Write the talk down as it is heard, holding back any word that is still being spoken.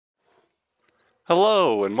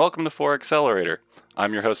Hello, and welcome to 4 Accelerator.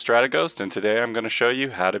 I'm your host Strateghost, and today I'm going to show you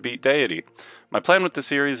how to beat Deity. My plan with the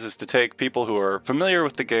series is to take people who are familiar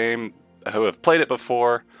with the game, who have played it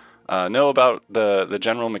before, know about the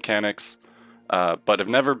general mechanics, but have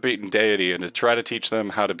never beaten Deity, and to try to teach them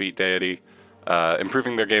how to beat Deity,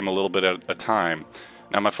 improving their game a little bit at a time.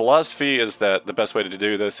 Now, my philosophy is that the best way to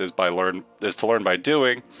do this is to learn by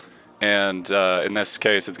doing, and in this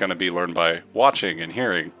case, it's going to be learned by watching and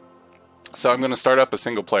hearing. So I'm going to start up a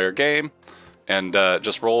single player game and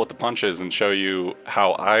just roll with the punches and show you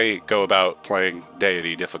how I go about playing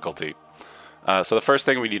Deity difficulty. So the first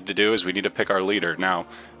thing we need to do is we need to pick our leader. Now,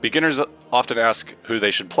 beginners often ask who they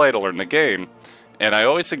should play to learn the game, and I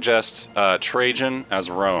always suggest Trajan as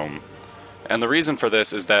Rome. And the reason for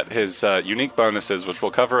this is that his unique bonuses, which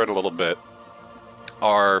we'll cover in a little bit,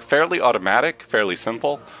 are fairly automatic, fairly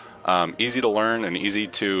simple, easy to learn, and easy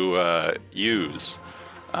to use.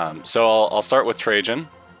 So I'll start with Trajan,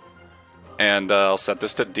 and I'll set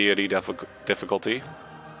this to Deity difficulty.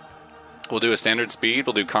 We'll do a standard speed,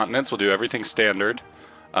 we'll do continents, we'll do everything standard.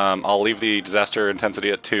 I'll leave the disaster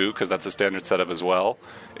intensity at 2, because that's a standard setup as well.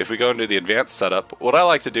 If we go into the advanced setup, what I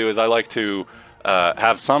like to do is I like to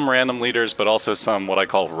have some random leaders, but also some what I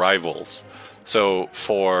call rivals. So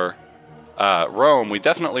for Rome, we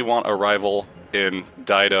definitely want a rival in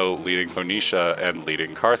Dido leading Phoenicia and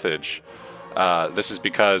leading Carthage. This is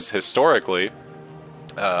because historically,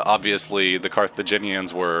 obviously the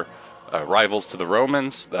Carthaginians were rivals to the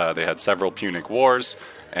Romans. They had several Punic wars,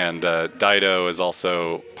 and Dido is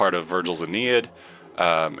also part of Virgil's Aeneid,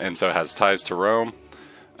 and so has ties to Rome.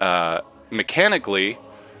 Mechanically,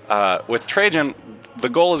 with Trajan, the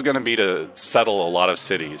goal is going to be to settle a lot of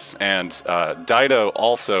cities, and Dido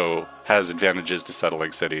also has advantages to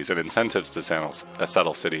settling cities and incentives to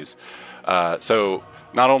settle cities. So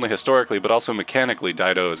not only historically, but also mechanically,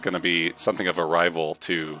 Dido is going to be something of a rival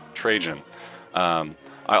to Trajan. I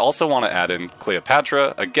also want to add in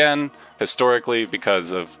Cleopatra, again, historically,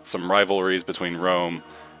 because of some rivalries between Rome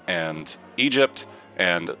and Egypt,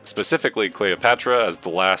 and specifically Cleopatra as the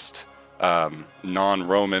last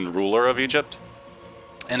non-Roman ruler of Egypt.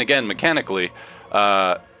 And again, mechanically,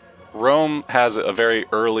 Rome has a very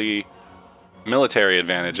early military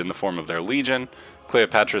advantage in the form of their legion.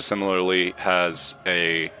 Cleopatra similarly has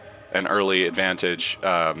an early advantage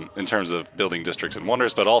in terms of building districts and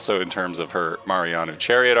wonders, but also in terms of her Mariano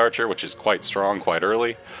chariot archer, which is quite strong quite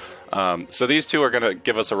early. So these two are going to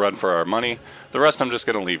give us a run for our money. The rest I'm just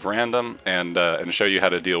going to leave random and show you how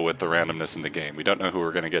to deal with the randomness in the game. We don't know who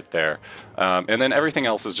we're going to get there. And then everything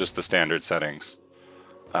else is just the standard settings.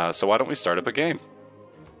 So why don't we start up a game?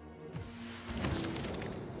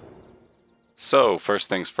 So first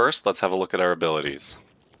things first, let's have a look at our abilities.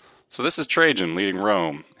 So this is Trajan leading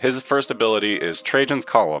Rome. His first ability is Trajan's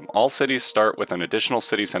Column. All cities start with an additional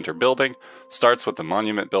city center building, starts with the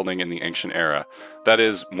monument building in the ancient era. That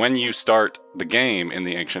is, when you start the game in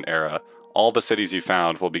the ancient era, all the cities you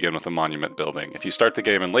found will begin with a monument building. If you start the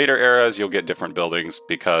game in later eras, you'll get different buildings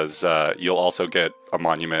because you'll also get a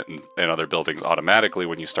monument and other buildings automatically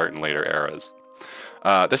when you start in later eras.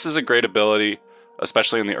 This is a great ability,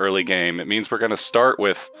 especially in the early game. It means we're going to start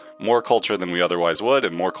with more culture than we otherwise would,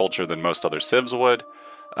 and more culture than most other civs would.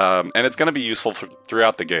 And it's going to be useful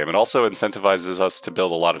throughout the game. It also incentivizes us to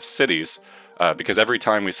build a lot of cities, because every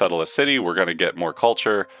time we settle a city, we're going to get more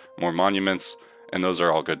culture, more monuments, and those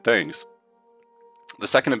are all good things. The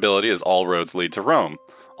second ability is All Roads Lead to Rome.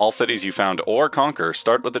 All cities you found or conquer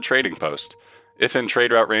start with a trading post. If in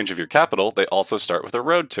trade route range of your capital, they also start with a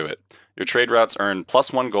road to it. Your trade routes earn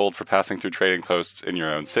 +1 gold for passing through trading posts in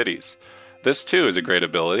your own cities. This too is a great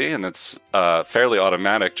ability, and it's fairly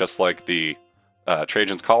automatic, just like the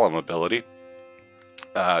Trajan's Column ability.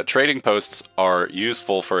 Trading posts are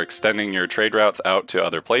useful for extending your trade routes out to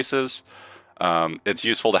other places. It's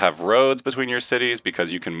useful to have roads between your cities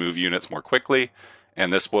because you can move units more quickly,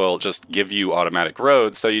 and this will just give you automatic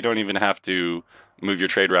roads, so you don't even have to move your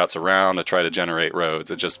trade routes around to try to generate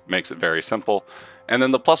roads. It just makes it very simple. And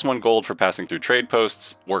then the +1 gold for passing through trade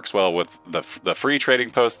posts works well with the free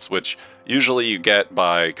trading posts, which usually you get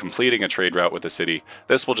by completing a trade route with a city.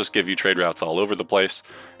 This will just give you trade routes all over the place.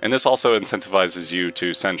 And this also incentivizes you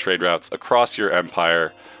to send trade routes across your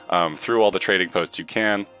empire through all the trading posts you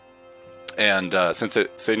can. And since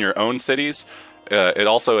it's in your own cities, it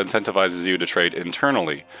also incentivizes you to trade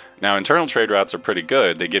internally. Now, internal trade routes are pretty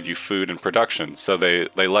good. They give you food and production, so they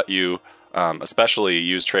let you especially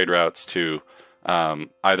use trade routes to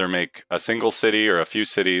either make a single city or a few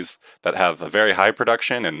cities that have a very high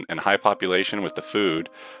production and high population with the food,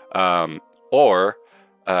 or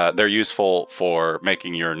they're useful for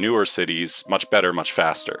making your newer cities much better, much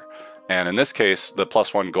faster. And in this case, the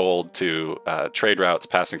 +1 gold to trade routes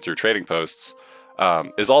passing through trading posts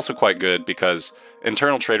is also quite good because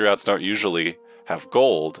internal trade routes don't usually have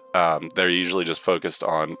gold. They're usually just focused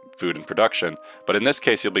on food and production. But in this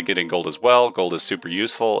case, you'll be getting gold as well. Gold is super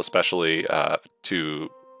useful, especially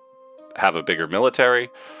to have a bigger military.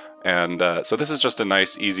 And so this is just a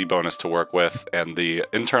nice, easy bonus to work with. And the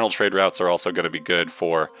internal trade routes are also going to be good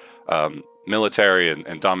for military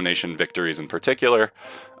and domination victories in particular.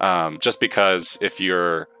 Just because if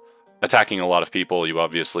you're attacking a lot of people, you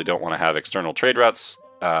obviously don't want to have external trade routes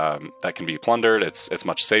that can be plundered. It's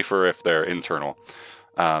much safer if they're internal.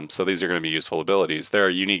 So these are going to be useful abilities. Their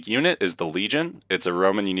unique unit is the Legion. It's a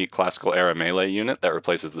Roman unique classical era melee unit that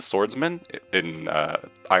replaces the swordsman in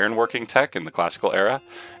ironworking tech in the classical era,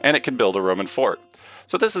 and it can build a Roman fort.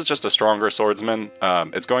 So this is just a stronger swordsman.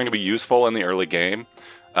 It's going to be useful in the early game.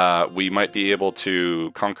 We might be able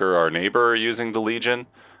to conquer our neighbor using the Legion,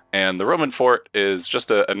 and the Roman fort is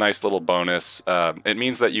just a nice little bonus. It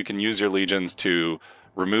means that you can use your legions to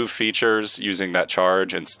remove features using that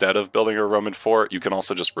charge instead of building a Roman fort. You can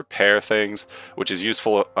also just repair things, which is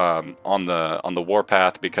useful on the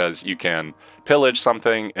warpath because you can pillage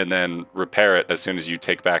something and then repair it as soon as you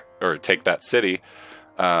take that city,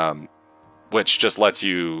 which just lets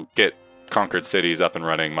you get conquered cities up and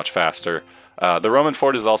running much faster. The Roman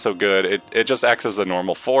fort is also good. It just acts as a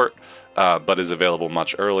normal fort, but is available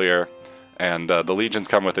much earlier. And the legions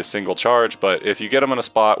come with a single charge, but if you get them in a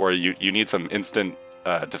spot where you need some instant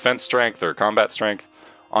defense strength or combat strength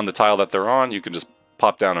on the tile that they're on, you can just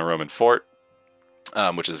pop down a Roman fort,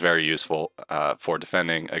 which is very useful for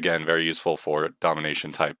defending. Again, very useful for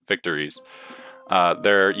domination type victories.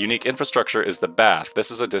 Their unique infrastructure is the Bath. This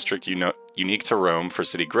is a district unique to Rome for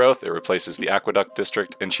city growth. It replaces the Aqueduct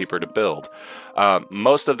district and cheaper to build.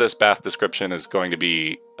 Most of this Bath description is going to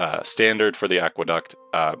be standard for the Aqueduct,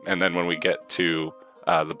 and then when we get to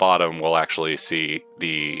the bottom, we'll actually see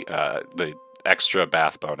the extra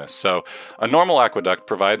bath bonus. So a normal aqueduct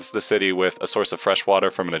provides the city with a source of fresh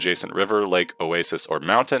water from an adjacent river, lake, oasis, or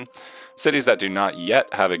mountain. Cities that do not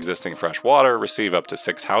yet have existing fresh water receive up to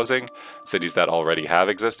 6 housing. Cities that already have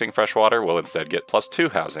existing fresh water will instead get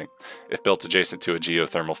 +2 housing. If built adjacent to a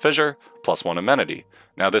geothermal fissure, +1 amenity.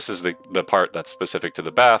 Now this is the part that's specific to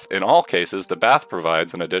the bath. In all cases, the bath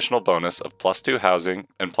provides an additional bonus of +2 housing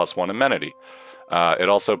and +1 amenity. It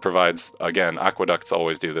also provides, again, aqueducts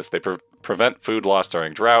always do this. They prevent food loss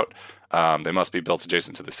during drought. They must be built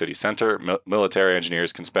adjacent to the city center. Military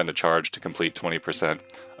engineers can spend a charge to complete 20%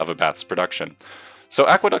 of a bath's production. So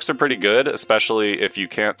aqueducts are pretty good, especially if you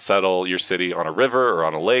can't settle your city on a river or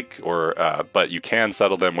on a lake, but you can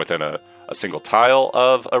settle them within a single tile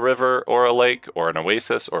of a river or a lake or an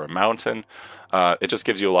oasis or a mountain. It just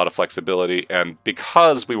gives you a lot of flexibility, and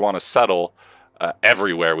because we want to settle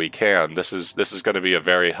everywhere we can, this is going to be a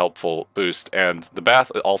very helpful boost. And the bath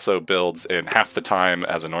also builds in half the time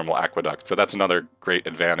as a normal aqueduct, so that's another great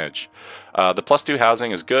advantage. The +2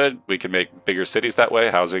 housing is good. We can make bigger cities that way.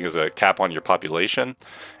 Housing is a cap on your population,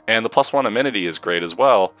 and the +1 amenity is great as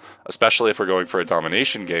well, especially if we're going for a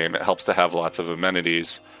domination game. It helps to have lots of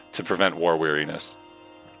amenities to prevent war weariness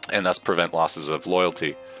and thus prevent losses of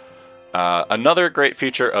loyalty. Another great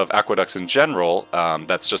feature of aqueducts in general,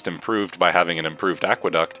 that's just improved by having an improved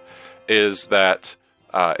aqueduct, is that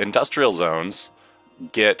industrial zones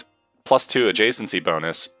get +2 adjacency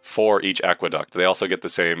bonus for each aqueduct. They also get the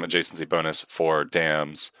same adjacency bonus for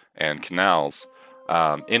dams and canals,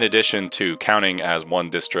 in addition to counting as one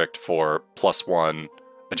district for +1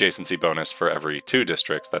 adjacency bonus for every 2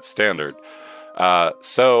 districts. That's standard.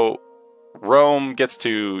 So Rome gets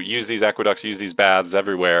to use these aqueducts, use these baths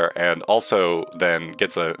everywhere, and also then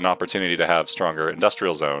gets an opportunity to have stronger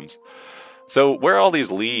industrial zones. So where all these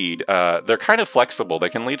lead, they're kind of flexible. They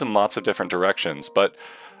can lead in lots of different directions, but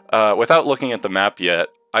without looking at the map yet,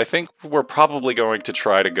 I think we're probably going to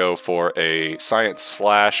try to go for a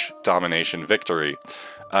science/domination victory.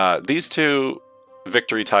 These two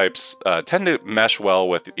victory types tend to mesh well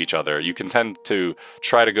with each other. You can tend to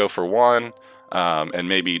try to go for one, and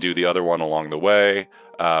maybe do the other one along the way,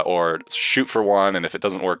 or shoot for one, and if it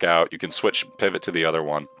doesn't work out, you can pivot to the other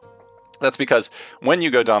one. That's because when you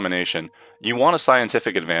go domination, you want a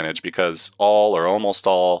scientific advantage because all or almost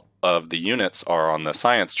all of the units are on the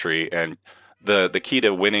science tree, and the key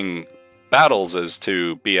to winning battles is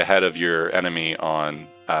to be ahead of your enemy on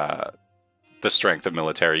the strength of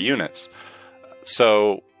military units.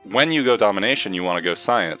 So when you go domination, you want to go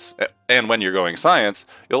science. And when you're going science,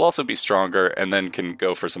 you'll also be stronger and then can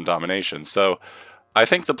go for some domination. So I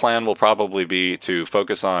think the plan will probably be to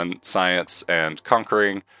focus on science and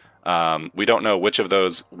conquering, We don't know which of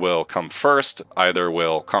those will come first. Either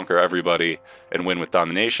we'll conquer everybody and win with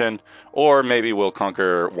domination, or maybe we'll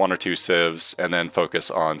conquer one or two civs and then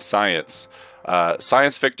focus on science.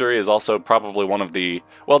 Science victory is also probably one of the...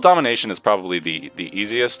 Well, domination is probably the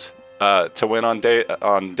easiest to win on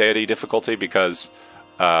deity difficulty, because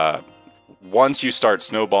once you start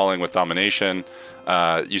snowballing with domination,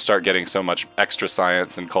 you start getting so much extra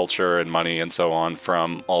science and culture and money and so on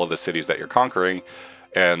from all of the cities that you're conquering.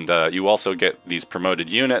 And you also get these promoted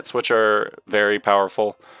units, which are very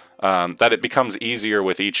powerful, that it becomes easier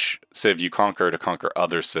with each civ you conquer to conquer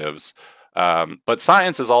other civs. But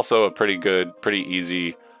science is also a pretty good, pretty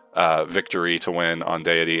easy victory to win on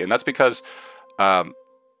deity, and that's because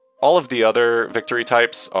all of the other victory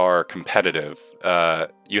types are competitive.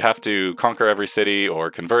 You have to conquer every city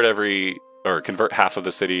or convert half of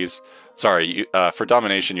the cities. Sorry, for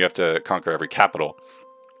domination you have to conquer every capital.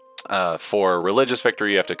 For religious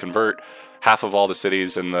victory, you have to convert half of all the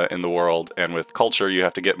cities in the world, and with culture, you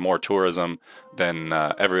have to get more tourism than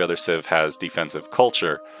every other civ has defensive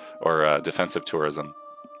culture or defensive tourism.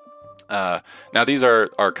 Now these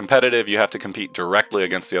are competitive. You have to compete directly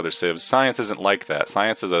against the other civs. Science isn't like that.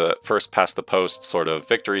 Science is a first past the post sort of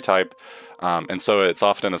victory type, and so it's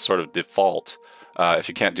often a sort of default. If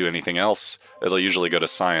you can't do anything else, it'll usually go to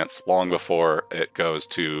science long before it goes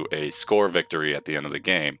to a score victory at the end of the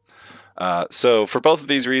game. So for both of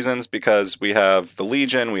these reasons, because we have the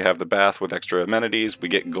Legion, we have the Bath with extra amenities, we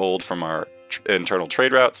get gold from our internal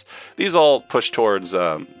trade routes, these all push towards,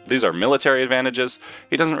 these are military advantages.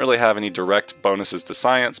 He doesn't really have any direct bonuses to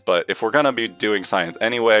science, but if we're going to be doing science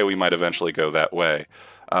anyway, we might eventually go that way.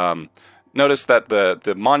 Notice that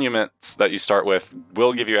the monuments that you start with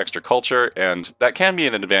will give you extra culture, and that can be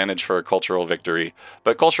an advantage for a cultural victory,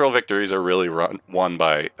 but cultural victories are really won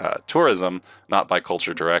by tourism, not by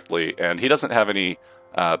culture directly, and he doesn't have any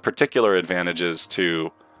particular advantages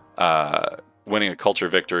to winning a culture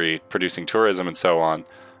victory, producing tourism, and so on.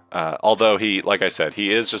 Although he, like I said,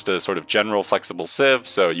 he is just a sort of general flexible civ,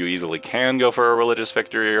 so you easily can go for a religious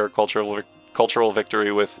victory or cultural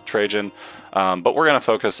victory with Trajan, but we're going to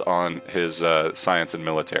focus on his science and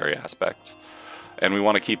military aspects. And we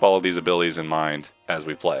want to keep all of these abilities in mind as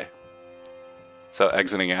we play. So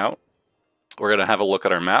exiting out, we're going to have a look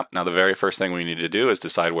at our map. Now the very first thing we need to do is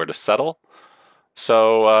decide where to settle.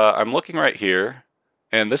 So I'm looking right here,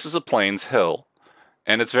 and this is a Plains Hill.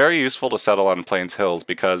 And it's very useful to settle on Plains Hills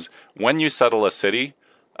because when you settle a city,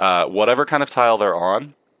 whatever kind of tile they're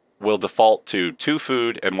on will default to 2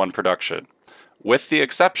 food and 1 production, with the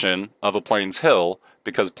exception of a Plains Hill,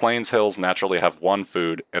 because Plains Hills naturally have 1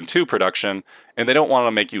 food and 2 production, and they don't want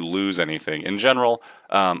to make you lose anything. In general,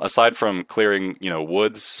 aside from clearing,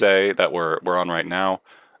 woods, say, that we're on right now,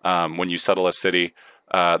 when you settle a city,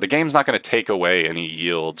 the game's not going to take away any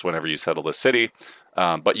yields whenever you settle the city,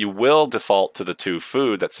 but you will default to the 2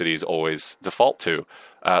 food that cities always default to.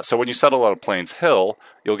 So when you settle on a Plains Hill,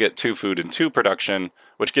 you'll get 2 food and 2 production,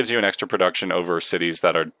 which gives you an extra production over cities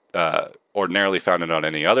that are ordinarily founded on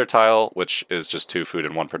any other tile, which is just 2 food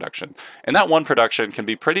and 1 production. And that 1 production can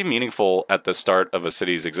be pretty meaningful at the start of a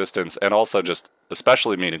city's existence, and also just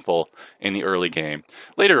especially meaningful in the early game.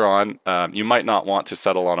 Later on, you might not want to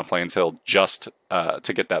settle on a Plains Hill just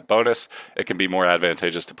to get that bonus. It can be more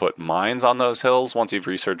advantageous to put mines on those hills once you've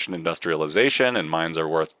researched industrialization, and mines are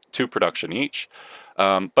worth 2 production each.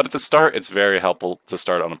 But at the start, it's very helpful to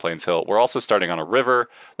start on a Plains Hill. We're also starting on a river.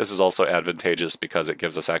 This is also advantageous because it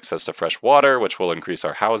gives us access to fresh water, which will increase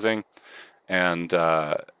our housing, and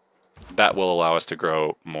that will allow us to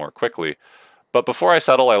grow more quickly. But before I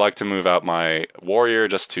settle, I like to move out my warrior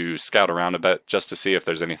just to scout around a bit, just to see if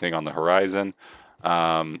there's anything on the horizon.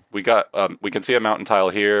 We can see a mountain tile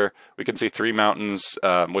here. We can see 3 mountains,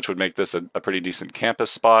 which would make this a pretty decent campus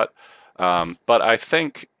spot. But I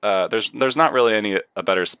think there's not really a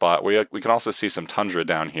better spot. We can also see some tundra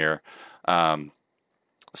down here.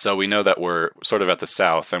 So we know that we're sort of at the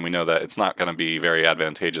south, and we know that it's not going to be very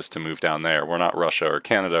advantageous to move down there. We're not Russia or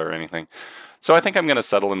Canada or anything. So I think I'm going to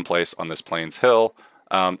settle in place on this Plains Hill.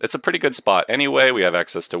 It's a pretty good spot anyway. We have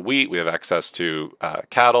access to wheat, we have access to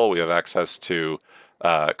cattle, we have access to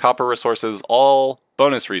copper resources, all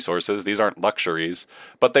bonus resources. These aren't luxuries,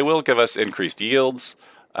 but they will give us increased yields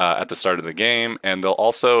at the start of the game, and they'll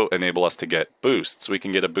also enable us to get boosts. We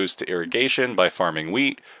can get a boost to irrigation by farming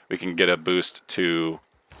wheat. We can get a boost to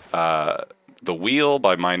the wheel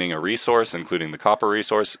by mining a resource, including the copper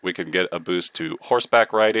resource. We can get a boost to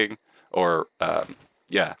horseback riding, or to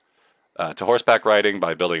horseback riding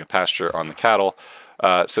by building a pasture on the cattle.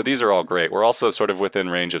 So these are all great. We're also sort of within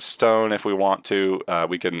range of stone if we want to.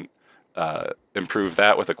 We can improve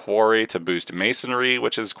that with a quarry to boost masonry,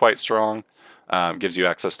 which is quite strong. Gives you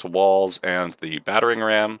access to walls and the battering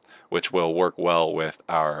ram, which will work well with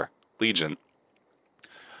our legion.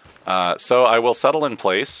 So I will settle in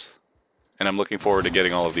place, and I'm looking forward to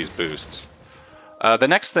getting all of these boosts. The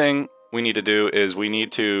next thing we need to do is we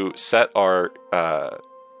need to set our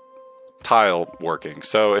tile working.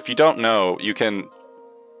 So if you don't know, you can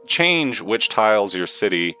change which tiles your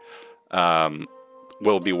city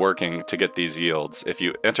will be working to get these yields. If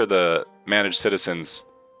you enter the Manage Citizens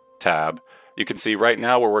tab, you can see right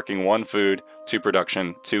now we're working 1 food, 2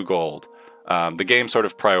 production, 2 gold. The game sort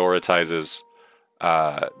of prioritizes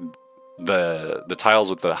the tiles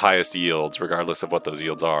with the highest yields, regardless of what those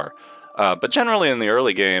yields are. But generally in the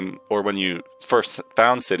early game, or when you first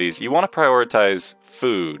found cities, you want to prioritize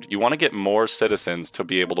food. You want to get more citizens to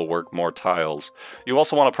be able to work more tiles. You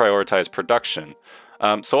also want to prioritize production.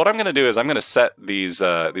 So what I'm going to do is I'm going to set these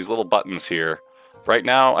little buttons here. Right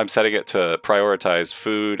now I'm setting it to prioritize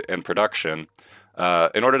food and production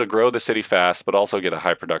in order to grow the city fast, but also get a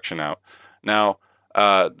high production out. Now,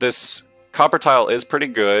 this copper tile is pretty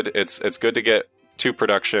good. It's good to get 2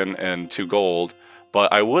 production and 2 gold.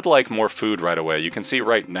 But I would like more food right away. You can see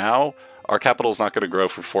right now, our capital is not going to grow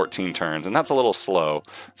for 14 turns, and that's a little slow.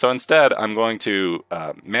 So instead, I'm going to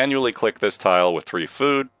manually click this tile with 3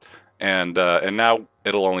 food, and now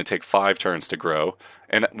it'll only take 5 turns to grow.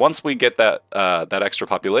 And once we get that extra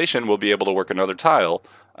population, we'll be able to work another tile.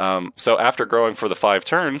 So after growing for the 5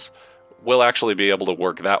 turns, we'll actually be able to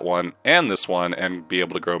work that one and this one and be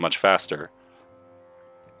able to grow much faster.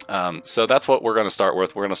 So that's what we're going to start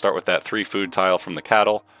with. We're going to start with that 3 food tile from the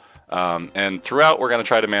cattle. And throughout, we're going to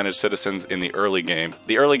try to manage citizens in the early game.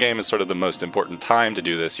 The early game is sort of the most important time to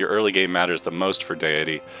do this. Your early game matters the most for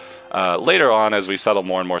Deity. Later on, as we settle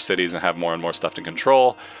more and more cities and have more and more stuff to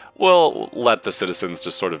control, we'll let the citizens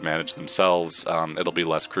just sort of manage themselves. It'll be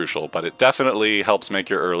less crucial, but it definitely helps make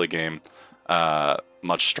your early game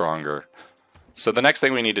much stronger. So the next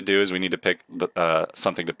thing we need to do is we need to pick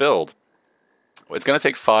something to build. It's going to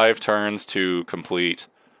take 5 turns to complete,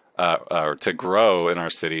 or to grow in our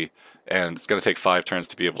city, and it's going to take 5 turns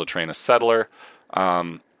to be able to train a settler.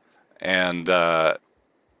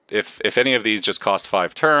 If any of these just cost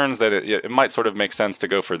 5 turns, then it might sort of make sense to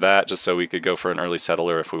go for that, just so we could go for an early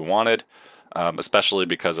settler if we wanted, especially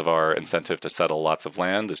because of our incentive to settle lots of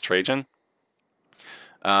land as Trajan.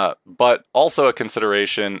 But also a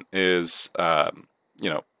consideration is,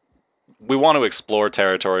 we want to explore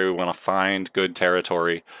territory. We want to find good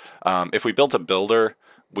territory. If we built a builder,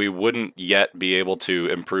 we wouldn't yet be able to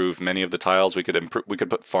improve many of the tiles. We could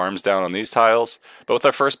put farms down on these tiles, but with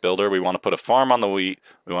our first builder, we want to put a farm on the wheat,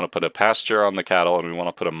 we want to put a pasture on the cattle, and we want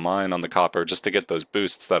to put a mine on the copper just to get those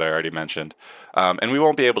boosts that I already mentioned. And we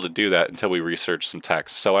won't be able to do that until we research some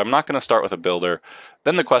text. So I'm not going to start with a builder.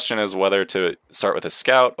 Then the question is whether to start with a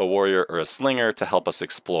scout, a warrior, or a slinger to help us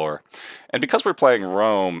explore. And because we're playing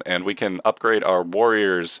Rome and we can upgrade our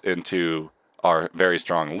warriors into our very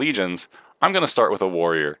strong legions, I'm going to start with a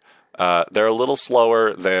warrior. They're a little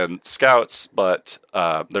slower than scouts, but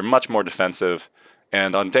they're much more defensive.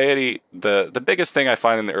 And on Deity, the biggest thing I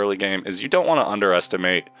find in the early game is you don't want to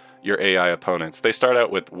underestimate your AI opponents. They start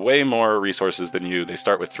out with way more resources than you. They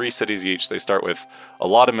start with 3 cities each. They start with a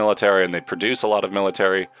lot of military, and they produce a lot of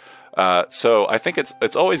military. So I think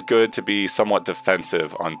it's always good to be somewhat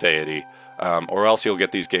defensive on Deity. Or else you'll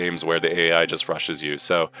get these games where the AI just rushes you.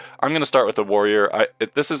 So I'm going to start with the warrior.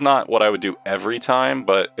 This is not what I would do every time,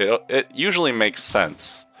 but it usually makes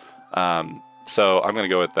sense. So I'm going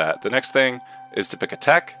to go with that. The next thing is to pick a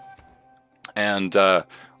tech. And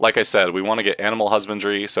like I said, we want to get animal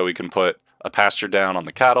husbandry so we can put a pasture down on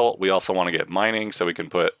the cattle. We also want to get mining so we can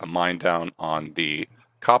put a mine down on the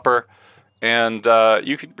copper. And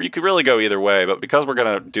you could really go either way, but because we're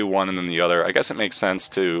going to do one and then the other, I guess it makes sense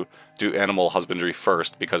to do animal husbandry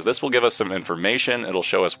first, because this will give us some information. It'll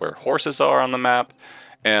show us where horses are on the map,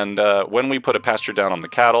 and when we put a pasture down on the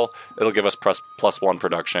cattle, it'll give us +1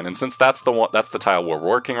 production. And since that's the tile we're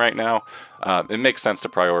working right now, it makes sense to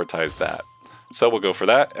prioritize that. So we'll go for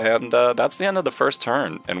that, and that's the end of the first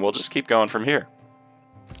turn, and we'll just keep going from here.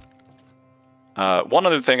 One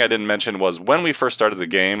other thing I didn't mention was when we first started the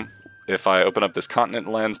game, if I open up this continent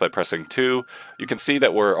lens by pressing 2, you can see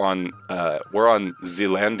that we're on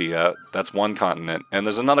Zealandia. That's one continent, and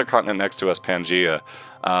there's another continent next to us, Pangea.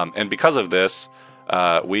 And because of this,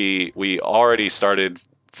 we already started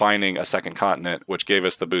finding a second continent, which gave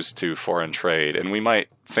us the boost to foreign trade. And we might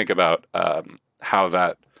think about how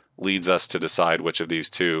that leads us to decide which of these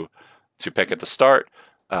two to pick at the start.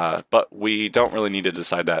 but we don't really need to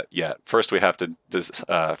decide that yet. First, we have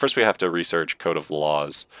to research Code of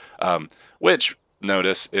Laws, which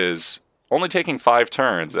notice is only taking 5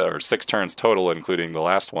 turns or 6 turns total, including the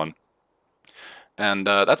last one. And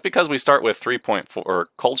that's because we start with 3.4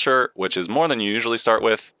 culture, which is more than you usually start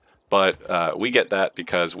with, but we get that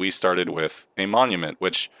because we started with a monument,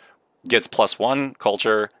 which gets +1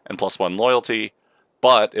 culture and +1 loyalty.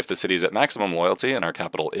 But if the city's at maximum loyalty, and our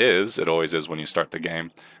capital is, it always is when you start the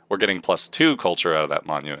game, we're getting +2 culture out of that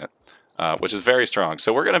monument, which is very strong.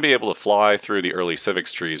 So we're going to be able to fly through the early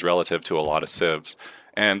civics trees relative to a lot of civs.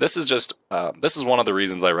 And this is just this is one of the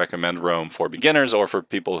reasons I recommend Rome for beginners or for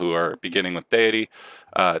people who are beginning with Deity,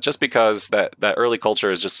 just because that early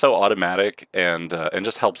culture is just so automatic and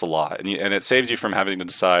just helps a lot, and it saves you from having to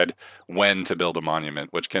decide when to build a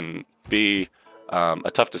monument, which can be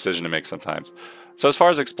a tough decision to make sometimes. So as far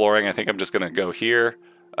as exploring, I think I'm just going to go here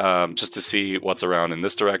just to see what's around in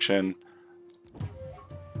this direction.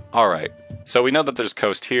 All right, so we know that there's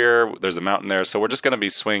coast here, there's a mountain there, so we're just going to be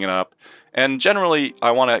swinging up. And generally,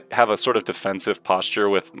 I want to have a sort of defensive posture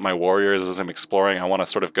with my warriors as I'm exploring. I want to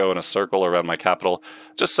sort of go in a circle around my capital,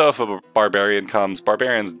 just so if a barbarian comes,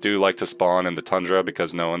 barbarians do like to spawn in the tundra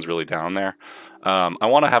because no one's really down there. I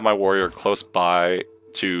want to have my warrior close by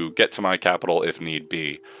to get to my capital if need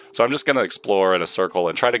be. So I'm just going to explore in a circle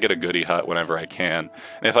and try to get a goody hut whenever I can.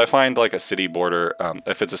 And if I find like a city border,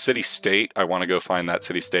 if it's a city-state, I want to go find that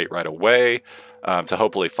city-state right away to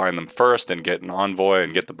hopefully find them first and get an envoy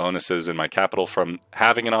and get the bonuses in my capital from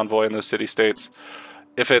having an envoy in those city-states.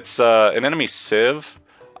 If it's an enemy civ,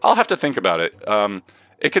 I'll have to think about it.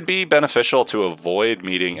 It could be beneficial to avoid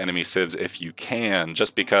meeting enemy civs if you can,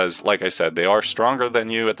 just because, like I said, they are stronger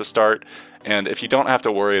than you at the start, and if you don't have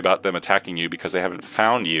to worry about them attacking you because they haven't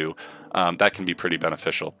found you, that can be pretty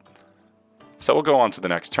beneficial. So we'll go on to the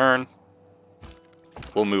next turn.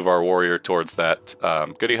 We'll move our warrior towards that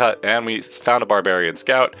goody hut, and we found a barbarian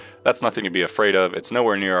scout. That's nothing to be afraid of. It's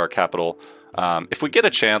nowhere near our capital. If we get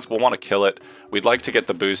a chance, we'll want to kill it. We'd like to get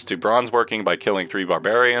the boost to bronze working by killing 3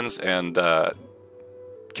 barbarians, and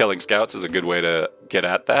killing scouts is a good way to get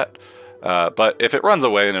at that. But if it runs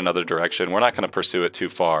away in another direction, we're not going to pursue it too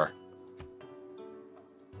far.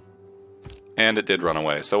 And it did run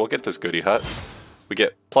away, so we'll get this goody hut. We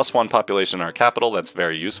get +1 population in our capital. That's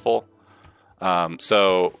very useful.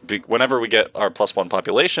 So whenever we get our +1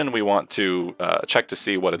 population, we want to check to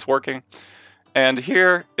see what it's working. And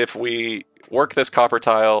here, if we work this copper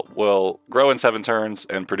tile, we'll grow in 7 turns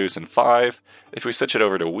and produce in 5. If we switch it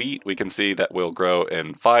over to wheat, we can see that we'll grow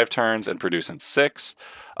in 5 turns and produce in 6.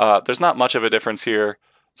 There's not much of a difference here,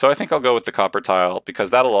 so I think I'll go with the copper tile because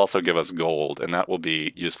that'll also give us gold, and that will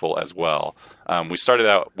be useful as well. We started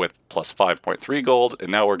out with +5.3 gold,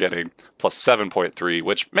 and now we're getting +7.3,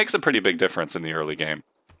 which makes a pretty big difference in the early game.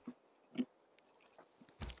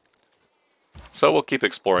 So we'll keep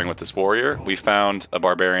exploring with this warrior. We found a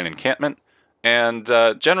barbarian encampment, and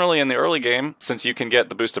generally in the early game, since you can get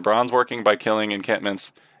the boost to bronze working by killing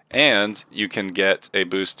encampments, and you can get a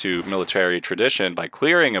boost to military tradition by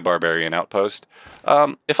clearing a barbarian outpost,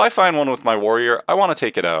 if I find one with my warrior, I want to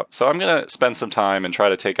take it out. So I'm going to spend some time and try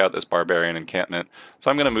to take out this barbarian encampment.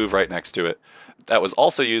 So I'm going to move right next to it. That was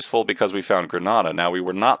also useful because we found Granada. Now, we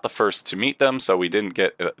were not the first to meet them, so we didn't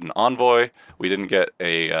get an envoy. We didn't get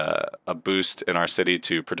a boost in our city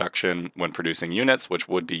to production when producing units, which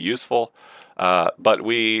would be useful. But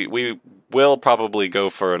we will probably go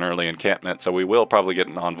for an early encampment, so we will probably get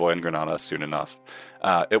an envoy in Granada soon enough.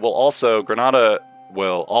 Granada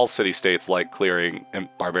will, all city-states like clearing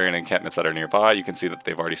barbarian encampments that are nearby. You can see that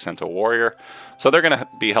they've already sent a warrior. So they're going to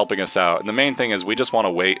be helping us out. And the main thing is we just want to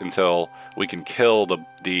wait until we can kill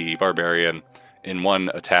the barbarian in one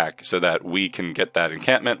attack so that we can get that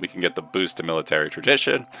encampment, we can get the boost to military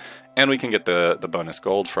tradition, and we can get the bonus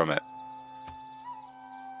gold from it.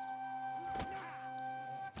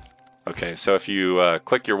 Okay, so if you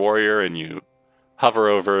click your warrior and you hover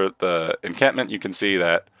over the encampment, you can see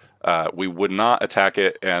that we would not attack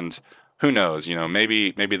it, and who knows, you know,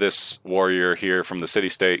 maybe this warrior here from the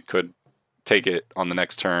city-state could take it on the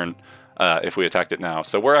next turn if we attacked it now.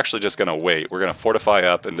 So we're actually just going to wait. We're going to fortify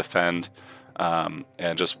up and defend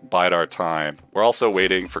and just bide our time. We're also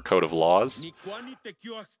waiting for Code of Laws.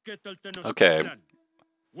 Okay,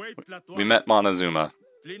 we met Montezuma.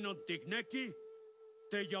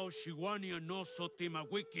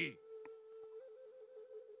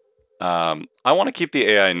 I want to keep the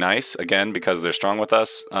AI nice, again, because they're strong with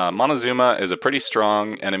us. Montezuma is a pretty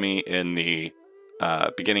strong enemy in the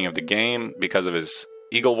beginning of the game because of his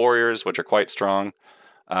Eagle Warriors, which are quite strong.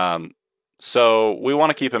 So we want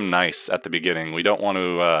to keep him nice at the beginning. We don't want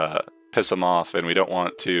to piss him off, and we don't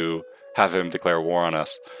want to have him declare war on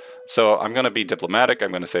us. So I'm going to be diplomatic.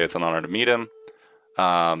 I'm going to say it's an honor to meet him.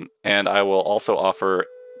 And I will also offer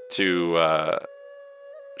to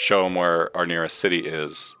show him where our nearest city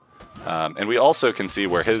is. And we also can see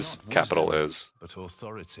where his capital is. But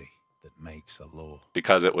authority that makes a law.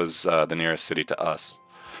 Because it was the nearest city to us.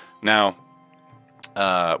 Now,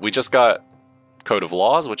 we just got Code of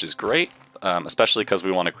Laws, which is great, especially because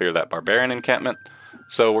we want to clear that barbarian encampment.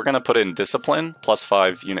 So we're going to put in Discipline,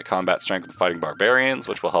 +5 unit combat strength with fighting barbarians,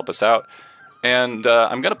 which will help us out. And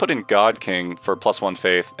I'm going to put in God King for +1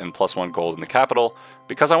 faith and +1 gold in the capital,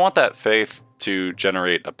 because I want that faith to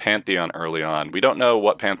generate a pantheon early on. We don't know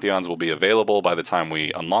what pantheons will be available by the time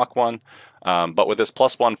we unlock one, but with this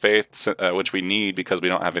 +1 faith, which we need because we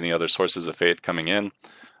don't have any other sources of faith coming in,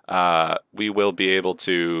 we will be able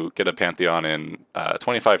to get a pantheon in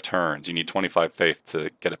 25 turns. You need 25 faith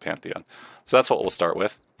to get a pantheon. So that's what we'll start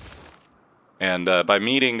with. And by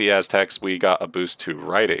meeting the Aztecs, we got a boost to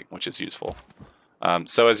writing, which is useful.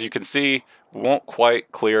 So as you can see, we won't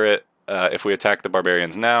quite clear it if we attack the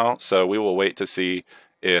barbarians now, so we will wait to see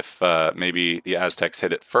if maybe the Aztecs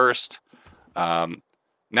hit it first.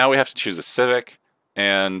 Now we have to choose a civic,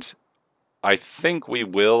 and I think we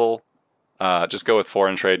will just go with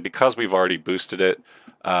foreign trade because we've already boosted it.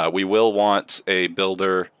 We will want a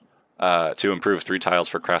builder to improve 3 tiles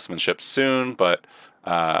for craftsmanship soon, but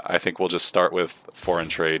I think we'll just start with foreign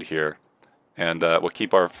trade here. And we'll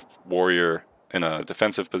keep our warrior in a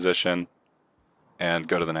defensive position and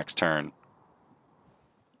go to the next turn.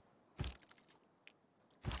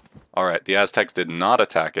 Alright, the Aztecs did not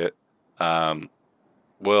attack it.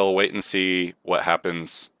 We'll wait and see what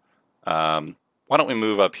happens. Why don't we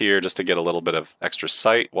move up here just to get a little bit of extra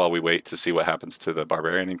sight while we wait to see what happens to the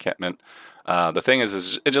barbarian encampment. The thing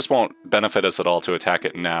is it just won't benefit us at all to attack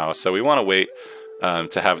it now, so we want to wait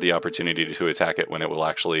to have the opportunity to attack it when it will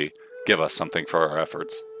actually give us something for our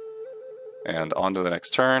efforts. And on to the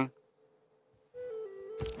next turn.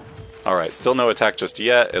 Alright, still no attack just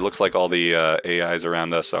yet. It looks like all the AIs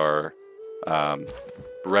around us are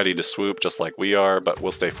ready to swoop just like we are, but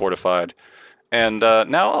we'll stay fortified. And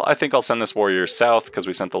now I think I'll send this warrior south because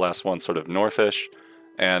we sent the last one sort of northish.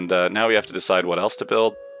 And now we have to decide what else to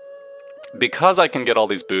build. Because I can get all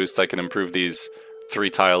these boosts, I can improve these 3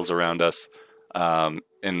 tiles around us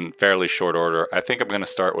in fairly short order. I think I'm going to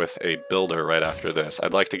start with a builder right after this.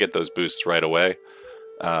 I'd like to get those boosts right away,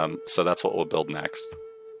 so that's what we'll build next.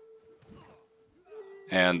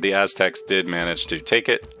 And the Aztecs did manage to take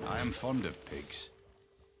it. I am fond of pigs.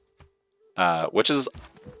 Which is,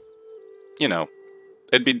 you know,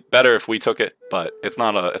 it'd be better if we took it, but it's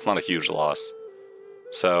not a huge loss.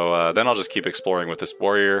 So then I'll just keep exploring with this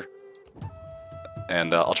warrior,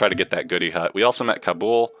 and I'll try to get that goody hut. We also met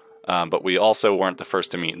Kabul. But we also weren't the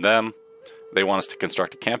first to meet them. They want us to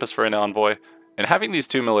construct a campus for an envoy. And having these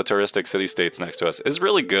 2 militaristic city-states next to us is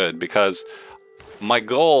really good because my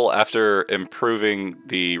goal after improving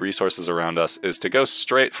the resources around us is to go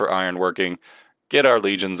straight for ironworking, get our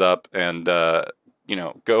legions up, and you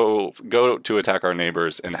know, go to attack our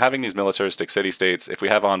neighbors. And having these militaristic city-states, if we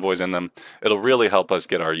have envoys in them, it'll really help us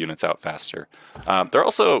get our units out faster. They're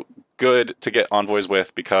also good to get envoys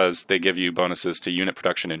with because they give you bonuses to unit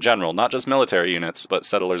production in general, not just military units, but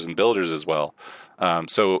settlers and builders as well.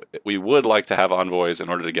 So we would like to have envoys in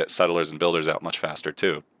order to get settlers and builders out much faster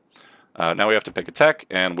too. Now we have to pick a tech,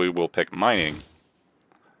 and we will pick mining.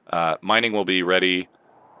 Mining will be ready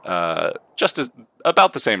just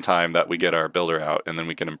about the same time that we get our builder out, and then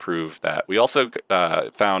we can improve that. We also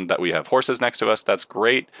found that we have horses next to us. That's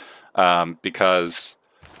great because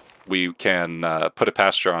we can put a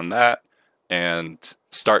pasture on that and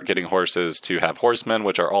start getting horses to have horsemen,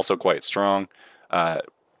 which are also quite strong.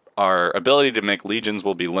 Our ability to make legions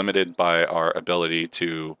will be limited by our ability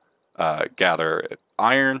to gather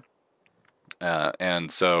iron.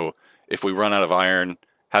 And so if we run out of iron,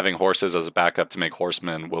 having horses as a backup to make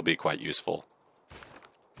horsemen will be quite useful.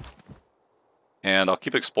 And I'll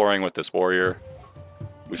keep exploring with this warrior.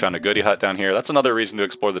 We found a goody hut down here. That's another reason to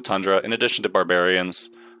explore the tundra. In addition to barbarians,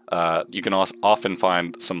 you can often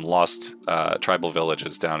find some lost tribal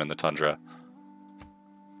villages down in the tundra.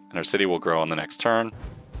 And our city will grow on the next turn.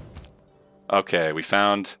 Okay, we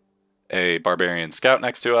found a barbarian scout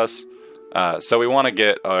next to us. So we want to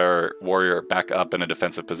get our warrior back up in a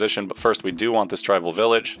defensive position, but first we do want this tribal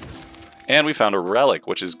village. And we found a relic,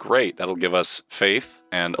 which is great. That'll give us faith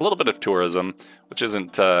and a little bit of tourism, which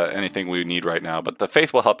isn't anything we need right now, but the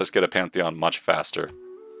faith will help us get a pantheon much faster.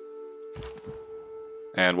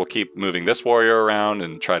 And we'll keep moving this warrior around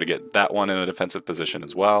and try to get that one in a defensive position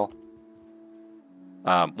as well.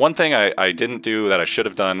 One thing I didn't do that I should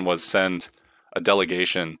have done was send a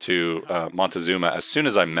delegation to Montezuma as soon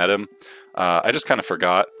as I met him. I just kind of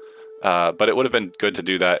forgot, but it would have been good to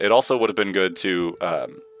do that. It also would have been good to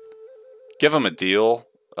give him a deal,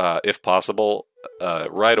 if possible,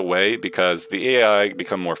 right away, because the AI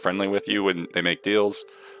become more friendly with you when they make deals.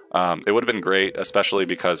 It would have been great, especially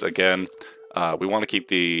because, again, we want to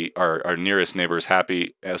keep our nearest neighbors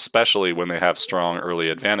happy, especially when they have strong early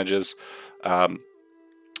advantages.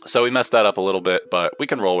 So we messed that up a little bit, but we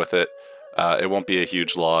can roll with it. It won't be a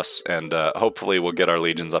huge loss, and hopefully we'll get our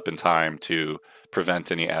legions up in time to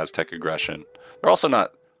prevent any Aztec aggression. They're also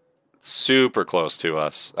not super close to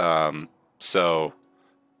us, so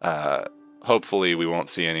hopefully we won't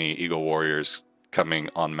see any Eagle Warriors coming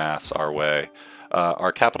en masse our way.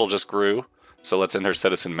 Our capital just grew, so let's enter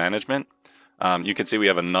citizen management. You can see we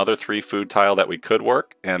have another 3 food tile that we could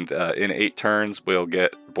work, and in 8 turns we'll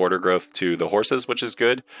get border growth to the horses, which is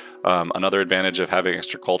good. Another advantage of having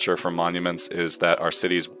extra culture from monuments is that our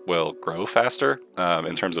cities will grow faster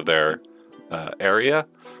in terms of their area,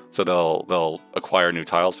 so they'll acquire new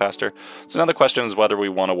tiles faster. So now the question is whether we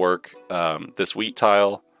want to work this wheat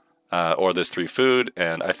tile or this 3 food,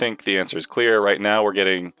 and I think the answer is clear. Right now we're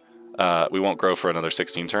getting we won't grow for another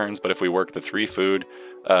 16 turns, but if we work the 3 food,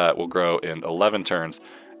 we'll grow in 11 turns.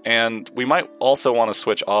 And we might also want to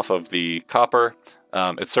switch off of the copper.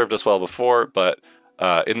 It served us well before, but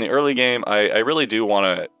in the early game, I really do want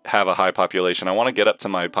to have a high population. I want to get up to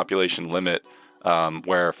my population limit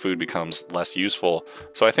where food becomes less useful.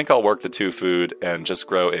 So I think I'll work the 2 food and just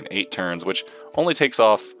grow in 8 turns, which only takes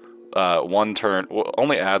off 1 turn,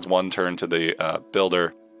 only adds 1 turn to the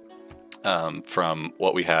builder. From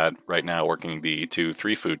what we had right now working the 2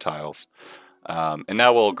 3 food tiles. And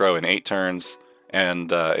now we'll grow in 8 turns,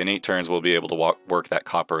 and in 8 turns we'll be able to work that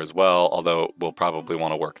copper as well, although we'll probably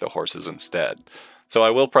want to work the horses instead. So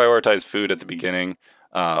I will prioritize food at the beginning.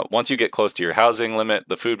 Once you get close to your housing limit,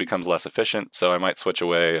 the food becomes less efficient, so I might switch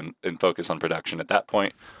away and focus on production at that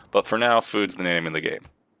point. But for now, food's the name of the game.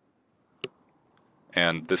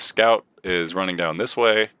 And this scout is running down this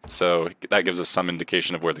way, so that gives us some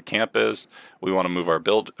indication of where the camp is. We want to move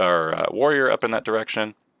our warrior up in that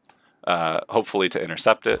direction, hopefully to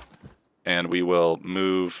intercept it. And we will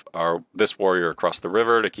move this warrior across the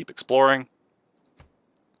river to keep exploring.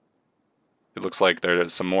 It looks like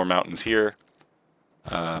there's some more mountains here.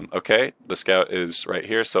 Okay, the scout is right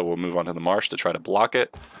here, so we'll move on to the marsh to try to block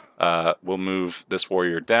it. We'll move this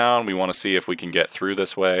warrior down. We want to see if we can get through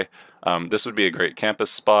this way. This would be a great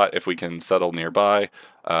campus spot if we can settle nearby,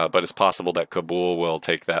 but it's possible that Kabul will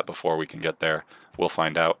take that before we can get there. We'll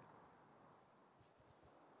find out.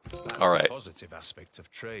 That's all right. The positive aspect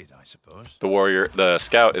of trade, I suppose. The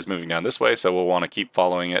scout is moving down this way, so we'll want to keep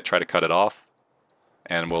following it, try to cut it off.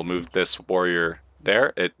 And we'll move this warrior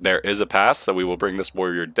there. There is a pass, so we will bring this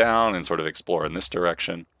warrior down and sort of explore in this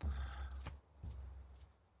direction.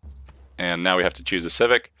 And now we have to choose a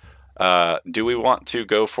civic. Do we want to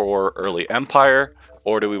go for early empire,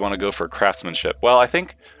 or do we want to go for craftsmanship? Well, I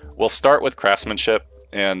think we'll start with craftsmanship,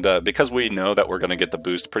 and because we know that we're going to get the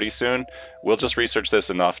boost pretty soon, we'll just research this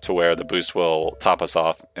enough to where the boost will top us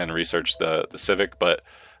off and research the civic, but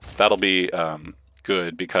that'll be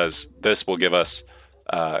good because this will give us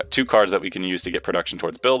 2 cards that we can use to get production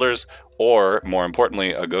towards builders, or more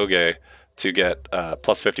importantly, a Goge to get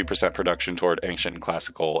plus 50% production toward ancient and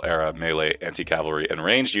classical era melee, anti-cavalry, and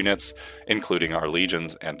ranged units, including our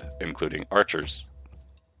legions and including archers.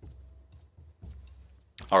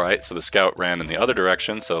 Alright, so the scout ran in the other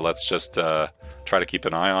direction, so let's just try to keep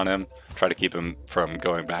an eye on him, try to keep him from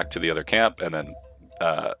going back to the other camp, and then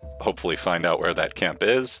hopefully find out where that camp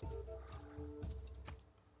is.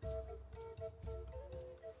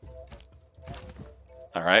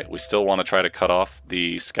 Alright, we still want to try to cut off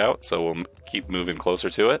the scout, so we'll keep moving closer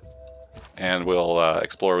to it. And we'll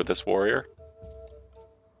explore with this warrior.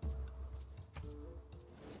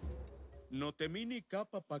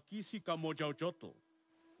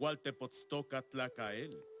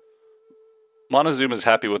 Montezuma's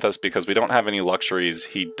happy with us because we don't have any luxuries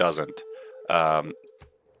he doesn't.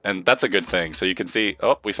 And that's a good thing. So you can see,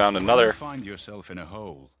 oh, we found another. You find yourself in a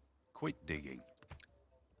hole. Quit digging.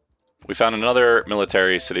 We found another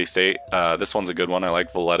military city-state. This one's a good one. I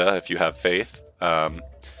like Valletta if you have faith.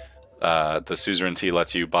 The suzerainty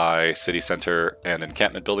lets you buy city center and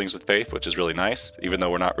encampment buildings with faith, which is really nice, even though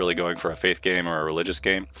we're not really going for a faith game or a religious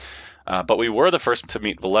game. But we were the first to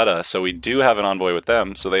meet Valletta, so we do have an envoy with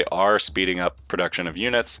them, so they are speeding up production of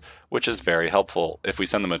units, which is very helpful. If we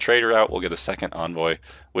send them a trader out, we'll get a second envoy,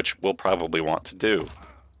 which we'll probably want to do.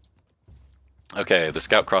 Okay, the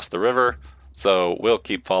scout crossed the river, So we'll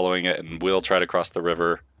keep following it, and we'll try to cross the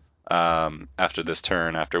river after this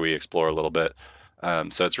turn, after we explore a little bit.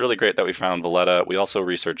 So it's really great that we found Valletta. We also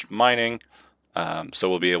researched mining, so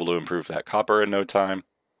we'll be able to improve that copper in no time.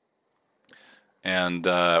 And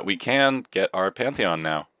we can get our Pantheon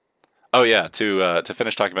now. Oh yeah, to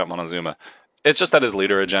finish talking about Montezuma, it's just that his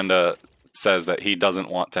leader agenda says that he doesn't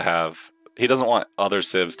want other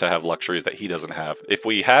civs to have luxuries that he doesn't have. If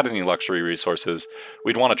we had any luxury resources,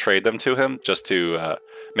 we'd want to trade them to him just to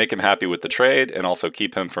make him happy with the trade and also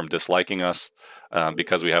keep him from disliking us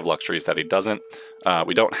because we have luxuries that he doesn't.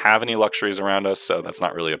 We don't have any luxuries around us, so that's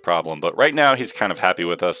not really a problem. But right now, he's kind of happy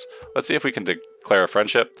with us. Let's see if we can declare a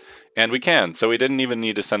friendship. And we can, so we didn't even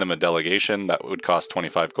need to send him a delegation. That would cost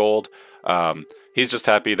 25 gold. He's just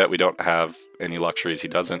happy that we don't have any luxuries he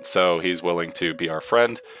doesn't, so he's willing to be our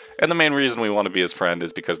friend. And the main reason we want to be his friend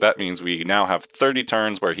is because that means we now have 30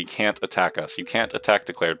 turns where he can't attack us. You can't attack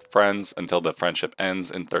declared friends until the friendship ends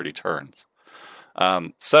in 30 turns.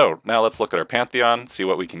 So now let's look at our Pantheon, see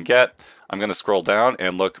what we can get. I'm going to scroll down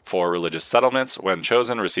and look for religious settlements. When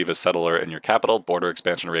chosen, receive a settler in your capital. Border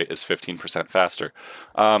expansion rate is 15% faster.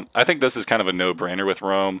 I think this is kind of a no-brainer with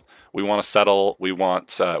Rome. We want to settle. We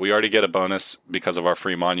already get a bonus because of our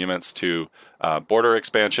free monuments to border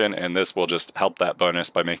expansion, and this will just help that bonus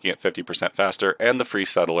by making it 50% faster. And the free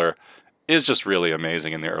settler is just really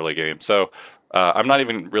amazing in the early game. So I'm not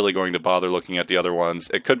even really going to bother looking at the other ones.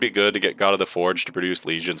 It could be good to get God of the Forge to produce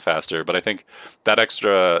legions faster, but I think that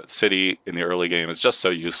extra city in the early game is just so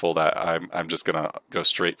useful that I'm just going to go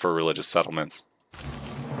straight for religious settlements.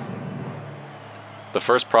 The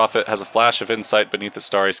first prophet has a flash of insight beneath the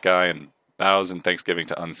starry sky and bows in thanksgiving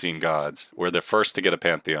to unseen gods. We're the first to get a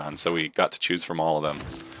Pantheon, so we got to choose from all of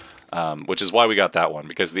them, which is why we got that one,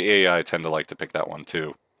 because the AI tend to like to pick that one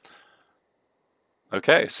too.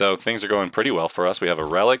 Okay, so things are going pretty well for us. We have a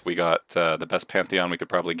relic. We got the best Pantheon we could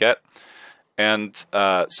probably get. And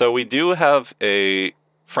so we do have a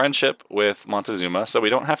friendship with Montezuma, so we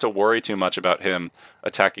don't have to worry too much about him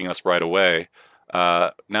attacking us right away.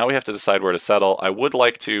 Now we have to decide where to settle. I would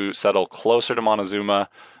like to settle closer to Montezuma.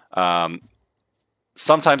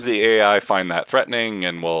 Sometimes the AI find that threatening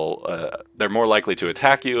and they're more likely to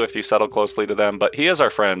attack you if you settle closely to them, but he is our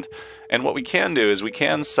friend. And what we can do is we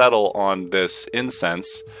can settle on this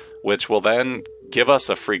incense, which will then give us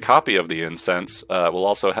a free copy of the incense. We'll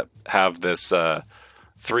also have this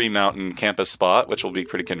 3-mountain campus spot, which will be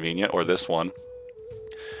pretty convenient, or this one.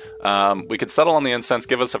 We could settle on the incense,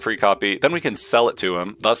 give us a free copy, then we can sell it to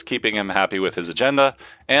him, thus keeping him happy with his agenda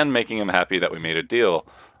and making him happy that we made a deal.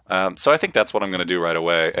 So I think that's what I'm going to do right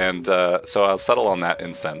away, and so I'll settle on that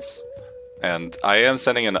incense. And I am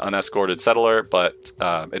sending an unescorted settler, but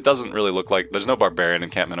it doesn't really look like there's no barbarian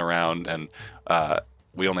encampment around, and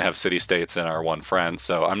we only have city-states and our one friend,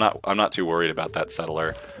 so I'm not too worried about that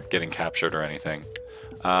settler getting captured or anything.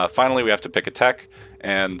 Finally, we have to pick a tech,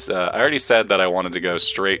 and I already said that I wanted to go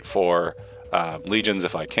straight for legions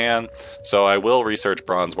if I can, so I will research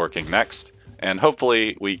bronze working next. And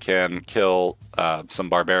hopefully we can kill some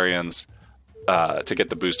barbarians to get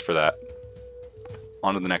the boost for that.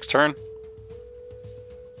 On to the next turn.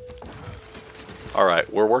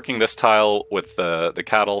 Alright, we're working this tile with the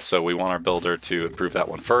cattle, so we want our builder to improve that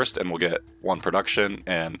one first, and we'll get 1 production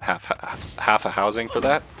and half a housing for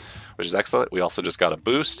that, which is excellent. We also just got a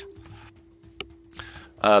boost.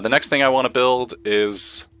 The next thing I want to build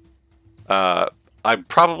is... I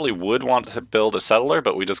probably would want to build a settler,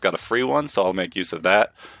 but we just got a free one, so I'll make use of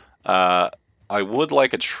that. I would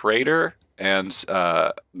like a trader, and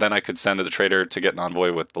then I could send a trader to get an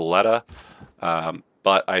envoy with Valletta.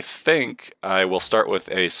 But I think I will start with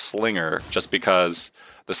a slinger, just because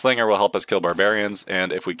the slinger will help us kill barbarians,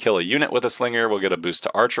 and if we kill a unit with a slinger, we'll get a boost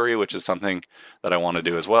to archery, which is something that I want to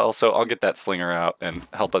do as well. So I'll get that slinger out and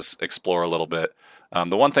help us explore a little bit.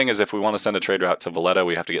 The one thing is if we want to send a trader out to Valletta,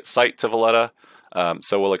 we have to get sight to Valletta.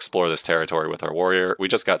 So we'll explore this territory with our warrior. We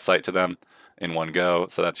just got sight to them in one go,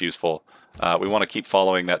 so that's useful. We want to keep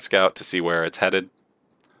following that scout to see where it's headed.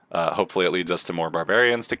 Hopefully it leads us to more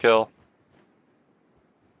barbarians to kill.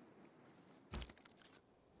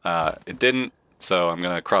 It didn't, so I'm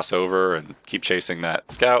going to cross over and keep chasing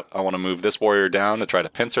that scout. I want to move this warrior down to try to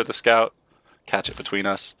pincer the scout, catch it between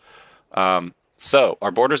us. So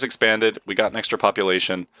our border's expanded. We got an extra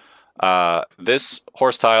population. This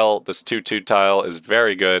horse tile, this 2-2 tile is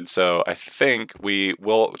very good, so I think we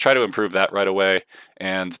will try to improve that right away,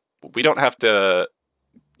 and we don't have to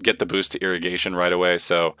get the boost to irrigation right away,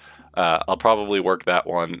 so I'll probably work that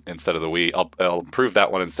one instead of the wheat. I'll improve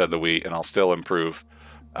that one instead of the wheat, and I'll still improve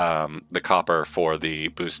the copper for the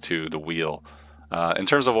boost to the wheel. In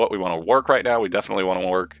terms of what we want to work right now, we definitely want to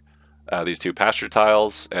work these 2 pasture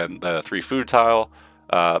tiles and the 3 food tile,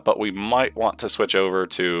 but we might want to switch over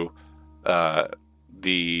to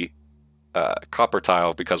the copper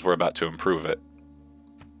tile because we're about to improve it.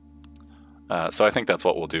 So I think that's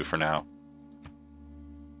what we'll do for now.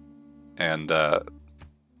 And,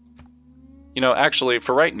 you know, actually,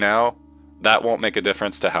 for right now, that won't make a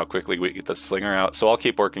difference to how quickly we get the slinger out, so I'll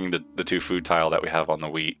keep working the 2 food tile that we have on the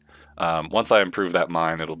wheat. Once I improve that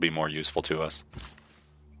mine, it'll be more useful to us,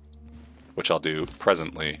 which I'll do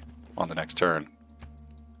presently on the next turn.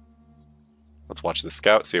 Let's watch the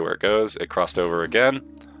scout, see where it goes. It crossed over again.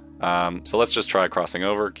 So let's just try crossing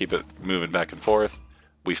over, keep it moving back and forth.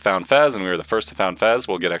 We found Fez, and we were the first to found Fez.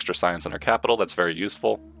 We'll get extra science in our capital. That's very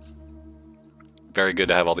useful. Very good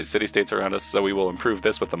to have all these city-states around us, so we will improve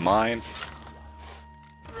this with the mine.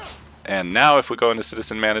 And now if we go into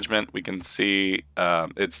citizen management, we can see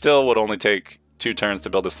it still would only take 2 turns to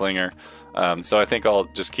build a slinger. So I think I'll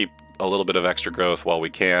just keep a little bit of extra growth while we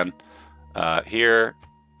can. Here,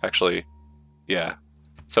 actually, yeah.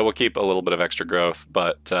 So we'll keep a little bit of extra growth,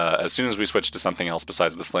 but as soon as we switch to something else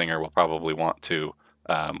besides the slinger, we'll probably want to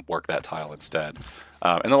work that tile instead.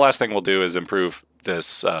 And the last thing we'll do is improve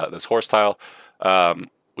this this horse tile.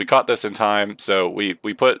 We caught this in time, so we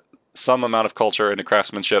put some amount of culture into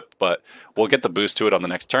craftsmanship, but we'll get the boost to it on the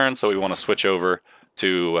next turn, so we want to switch over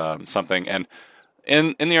to something. And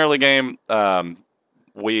in the early game,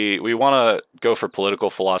 we want to go for political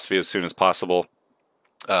philosophy as soon as possible.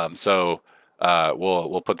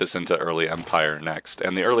 We'll put this into early empire next.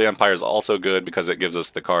 And the early empire is also good because it gives us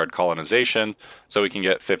the card colonization, so we can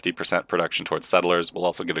get 50% production towards settlers. We'll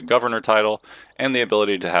also get a governor title and the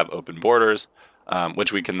ability to have open borders,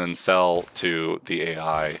 which we can then sell to the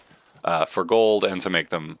AI for gold and to make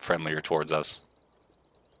them friendlier towards us.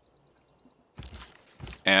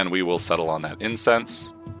 And we will settle on that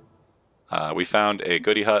incense. We found a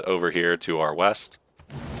goody hut over here to our west.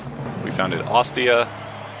 We founded Ostia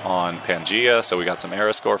on Pangaea, so we got some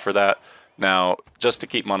era score for that. Now, just to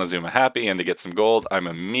keep Montezuma happy and to get some gold, I'm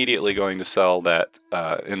immediately going to sell that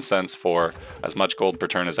incense for as much gold per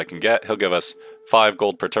turn as I can get. He'll give us 5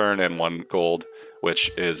 gold per turn and 1 gold, which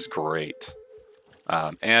is great.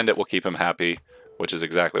 And it will keep him happy, which is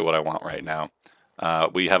exactly what I want right now.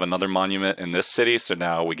 We have another monument in this city, so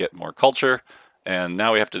now we get more culture, and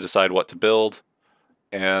now we have to decide what to build.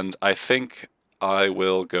 And I think I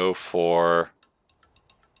will go for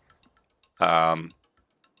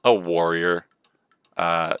a warrior,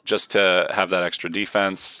 just to have that extra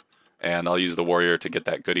defense, and I'll use the warrior to get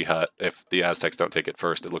that goody hut if the Aztecs don't take it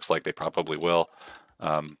first. It looks like they probably will,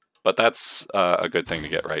 but that's a good thing to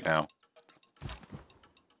get right now.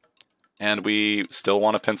 And we still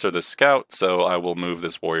want to pincer this scout, so I will move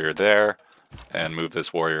this warrior there, and move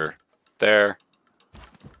this warrior there,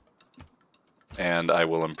 and I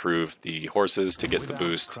will improve the horses to get the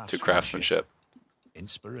boost to craftsmanship.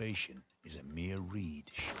 Inspiration is a mere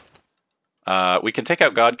reed. We can take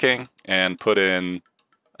out God King and put in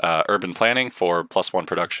urban planning for +1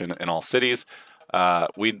 production in all cities. I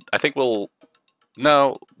think we'll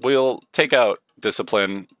take out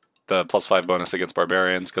discipline, the +5 bonus against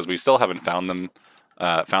barbarians, because we still haven't found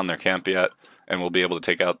their camp yet, and we'll be able to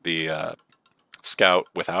take out the scout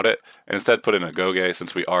without it, and instead put in a Goge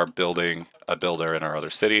since we are building a builder in our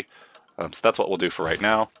other city. So that's what we'll do for right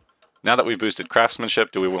now. Now that we've boosted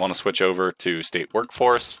craftsmanship, do we want to switch over to state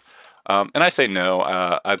workforce? And I say no.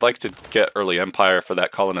 I'd like to get early empire for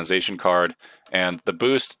that colonization card, and the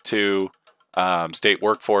boost to state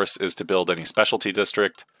workforce is to build any specialty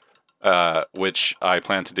district, which I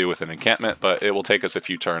plan to do with an encampment, but it will take us a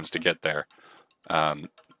few turns to get there.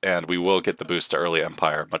 And we will get the boost to early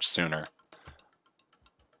empire much sooner.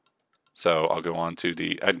 So I'll go on to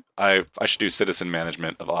the... I should do citizen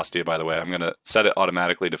management of Ostia, by the way. I'm going to set it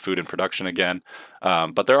automatically to food and production again.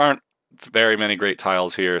 But there aren't very many great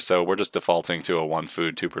tiles here, so we're just defaulting to a 1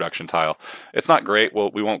 food, 2 production tile. It's not great.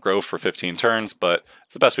 Well, we won't grow for 15 turns, but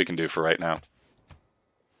it's the best we can do for right now.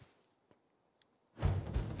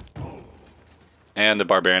 And the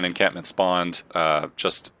barbarian encampment spawned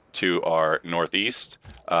just to our northeast.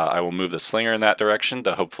 I will move the slinger in that direction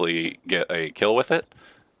to hopefully get a kill with it.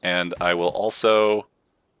 And I will also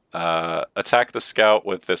attack the scout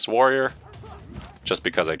with this warrior, just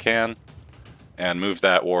because I can, and move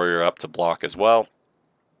that warrior up to block as well.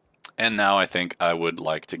 And now I think I would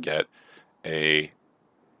like to get a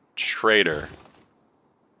trader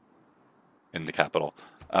in the capital.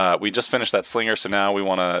 We just finished that slinger, so now we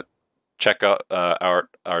want to check out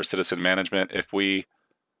our citizen management. If we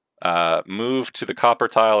move to the copper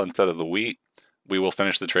tile instead of the wheat, we will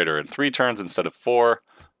finish the trader in 3 turns instead of 4.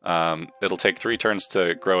 It'll take 3 turns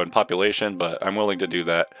to grow in population, but I'm willing to do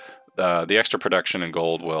that. the extra production in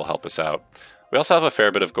gold will help us out. We also have a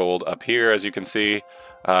fair bit of gold up here, as you can see.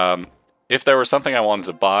 If there was something I wanted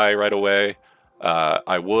to buy right away,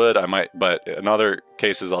 I would, I might, but in other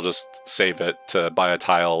cases I'll just save it to buy a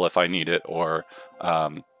tile if I need it, or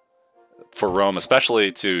for Rome especially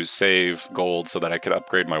to save gold so that I could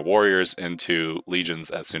upgrade my warriors into legions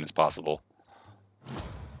as soon as possible.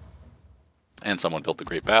 And someone built the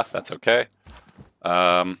Great Bath, that's okay.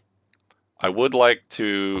 I would like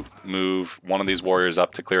to move one of these warriors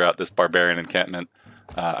up to clear out this barbarian encampment.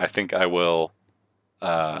 I think I will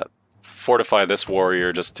fortify this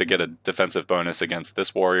warrior just to get a defensive bonus against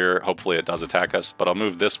this warrior. Hopefully it does attack us, but I'll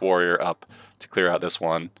move this warrior up to clear out this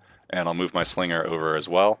one, and I'll move my slinger over as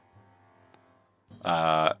well.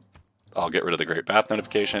 I'll get rid of the Great Bath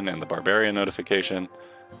notification and the barbarian notification,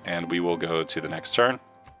 and we will go to the next turn.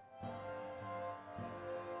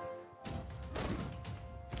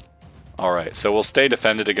 Alright, so we'll stay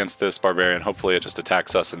defended against this barbarian. Hopefully it just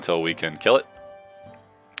attacks us until we can kill it.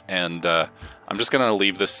 And I'm just going to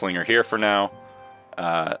leave this slinger here for now.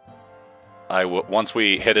 Once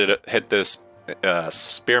we hit this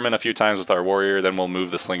spearman a few times with our warrior, then we'll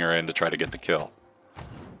move the slinger in to try to get the kill.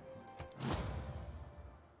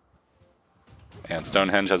 And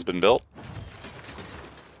Stonehenge has been built.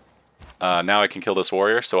 Now I can kill this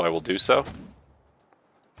warrior, so I will do so.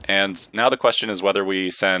 And now the question is whether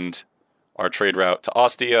we send our trade route to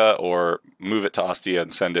Ostia or move it to Ostia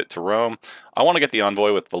and send it to Rome. I want to get the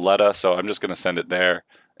envoy with Valletta, so I'm just going to send it there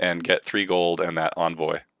and get 3 gold and that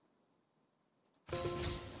envoy.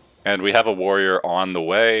 And we have a warrior on the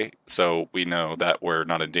way, so we know that we're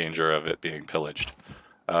not in danger of it being pillaged.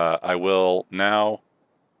 I will now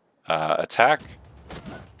attack.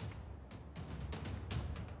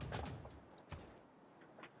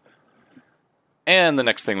 And the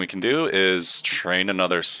next thing we can do is train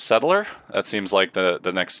another settler. That seems like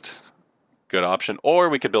the next good option. Or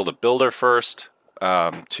we could build a builder first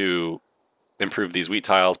to improve these wheat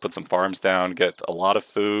tiles, put some farms down, get a lot of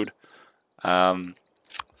food.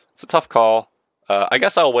 It's a tough call. I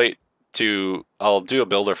guess I'll do a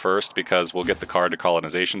builder first because we'll get the card to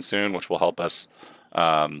colonization soon, which will help us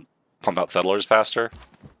pump out settlers faster.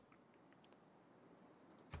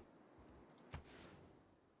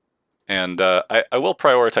 And I will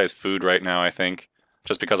prioritize food right now, I think,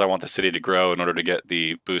 just because I want the city to grow in order to get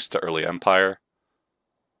the boost to early empire.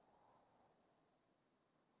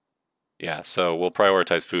 Yeah, so we'll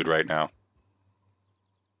prioritize food right now.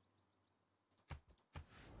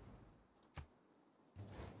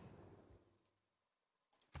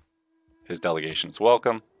 His delegation is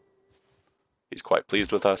welcome. He's quite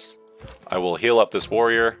pleased with us. I will heal up this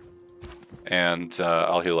warrior, and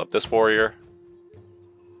I'll heal up this warrior.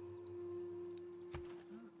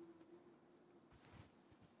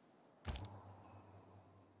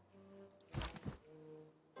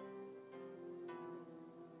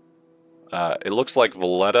 It looks like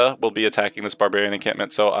Valletta will be attacking this barbarian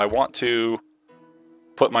encampment, so I want to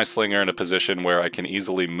put my slinger in a position where I can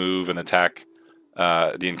easily move and attack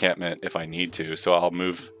the encampment if I need to. So I'll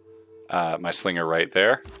move my slinger right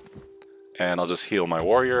there, and I'll just heal my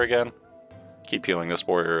warrior again. Keep healing this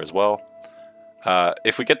warrior as well.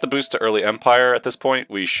 If we get the boost to early empire at this point,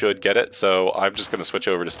 we should get it, so I'm just going to switch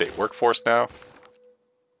over to state workforce now.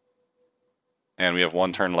 And we have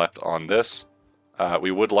 1 turn left on this.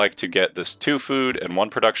 We would like to get this 2 food and 1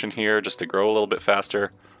 production here just to grow a little bit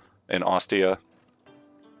faster in Ostia.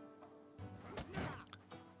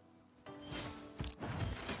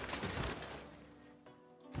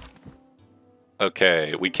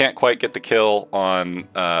 Okay, we can't quite get the kill on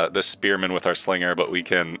this spearman with our slinger, but we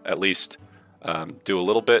can at least do a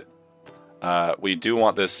little bit. We do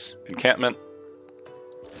want this encampment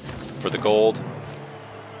for the gold.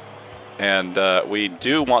 And we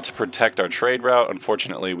do want to protect our trade route.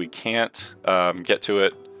 Unfortunately, we can't get to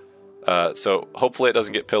it. So hopefully it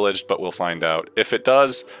doesn't get pillaged, but we'll find out. If it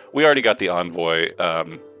does, we already got the envoy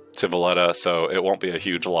to Valletta, so it won't be a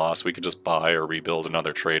huge loss. We could just buy or rebuild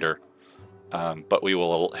another trader. But we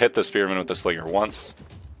will hit the spearman with the slinger once.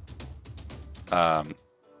 I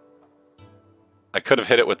could have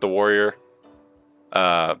hit it with the warrior,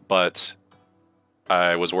 but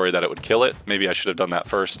I was worried that it would kill it. Maybe I should have done that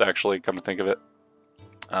first, actually, come to think of it.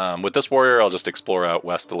 With this warrior, I'll just explore out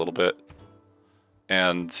west a little bit.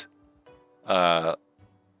 And at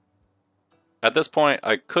this point,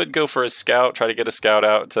 I could go for a scout, try to get a scout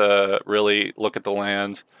out to really look at the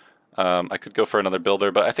land. I could go for another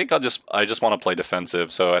builder, but I think I just want to play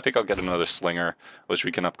defensive, so I think I'll get another slinger, which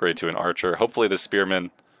we can upgrade to an archer. Hopefully the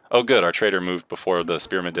spearman... Oh good, our trader moved before the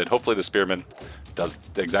spearman did. Hopefully the spearman does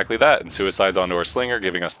exactly that and suicides onto our slinger,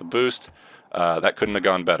 giving us the boost. That couldn't have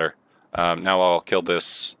gone better. Now I'll kill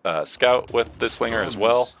this scout with this slinger as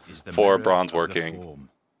well for bronze working.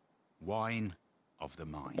 Wine of the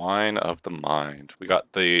mind. Wine of the mind. We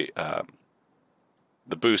got the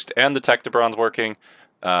boost and the tech to bronze working.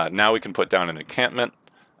 Now we can put down an encampment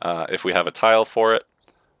if we have a tile for it.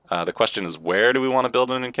 The question is, where do we want to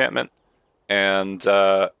build an encampment? And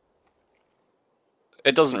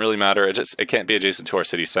it doesn't really matter. It can't be adjacent to our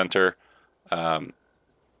city center.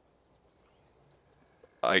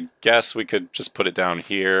 I guess we could just put it down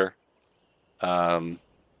here.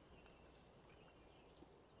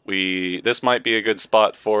 This might be a good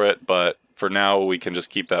spot for it, but for now we can just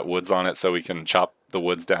keep that woods on it so we can chop the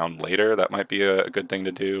woods down later. That might be a good thing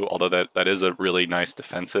to do, although that is a really nice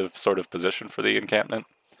defensive sort of position for the encampment.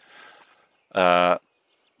 Of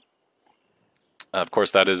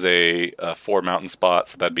course, that is a 4 mountain spot,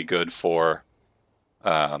 so that'd be good for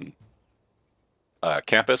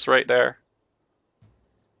campus right there.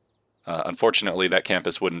 Unfortunately, that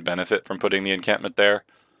campus wouldn't benefit from putting the encampment there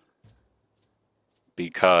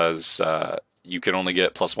because you can only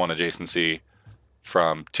get +1 adjacency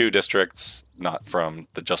from 2 districts, not from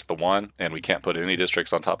just the 1, and we can't put any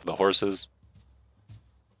districts on top of the horses.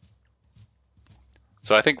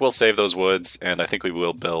 So I think we'll save those woods, and I think we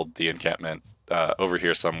will build the encampment over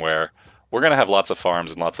here somewhere. We're going to have lots of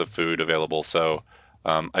farms and lots of food available, so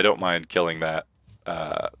I don't mind killing that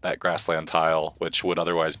grassland tile, which would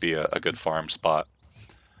otherwise be a good farm spot.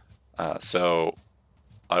 So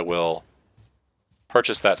I will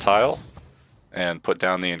purchase that tile and put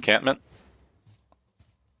down the encampment.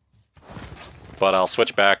 But I'll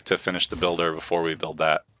switch back to finish the builder before we build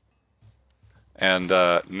that. And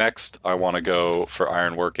next I want to go for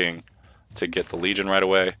ironworking to get the Legion right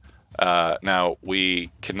away. Now we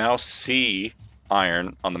can now see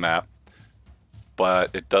iron on the map,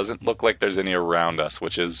 but it doesn't look like there's any around us,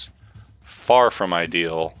 which is far from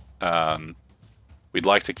ideal. We'd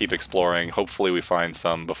like to keep exploring. Hopefully we find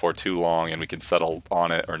some before too long and we can settle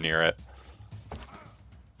on it or near it.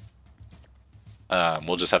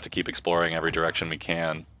 We'll just have to keep exploring every direction we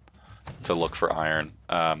can to look for iron.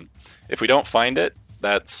 If we don't find it,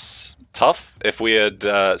 that's tough. If we had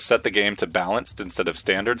set the game to balanced instead of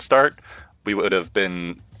standard start, we would have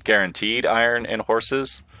been guaranteed iron and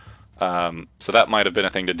horses. So that might have been a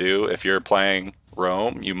thing to do. If you're playing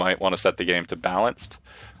Rome, you might want to set the game to balanced.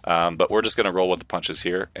 But we're just going to roll with the punches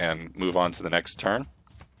here and move on to the next turn.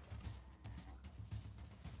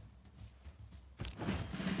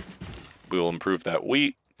 We will improve that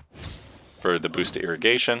wheat for the boost to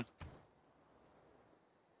irrigation.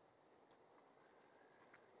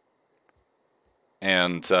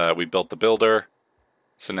 And we built the builder,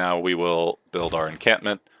 so now we will build our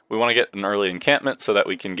encampment. We want to get an early encampment so that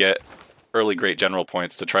we can get early great general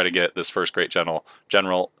points to try to get this first great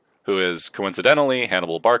general, who is coincidentally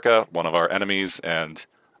Hannibal Barca, one of our enemies, and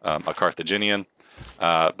a Carthaginian.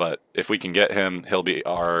 But if we can get him, he'll be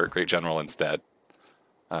our great general instead.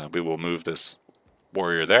 We will move this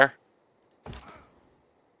warrior there,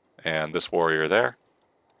 and this warrior there.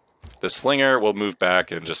 The slinger will move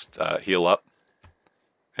back and just heal up.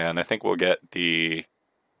 And I think we'll get the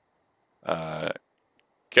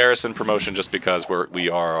garrison promotion just because we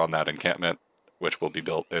are on that encampment, which will be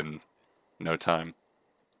built in no time.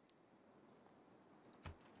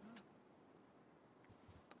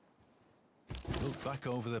 Look back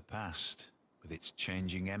over the past, with its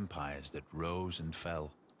changing empires that rose and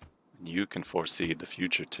fell. You can foresee the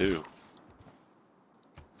future too.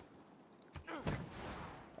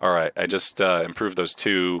 Alright, I just improved those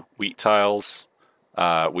 2 wheat tiles.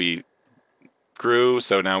 We grew,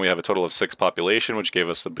 so now we have a total of 6 population, which gave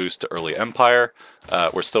us the boost to early empire.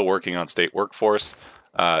 We're still working on state workforce.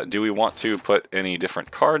 Do we want to put any different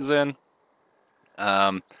cards in? We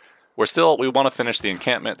want to finish the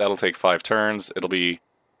encampment. That'll take 5 turns. It'll be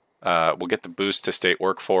we'll get the boost to state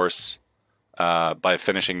workforce by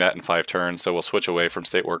finishing that in 5 turns, so we'll switch away from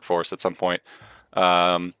state workforce at some point.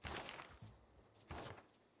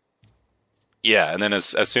 Yeah, and then as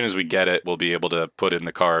soon as we get it, we'll be able to put in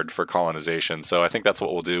the card for colonization. So I think that's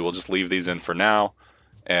what we'll do. We'll just leave these in for now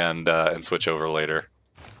and switch over later.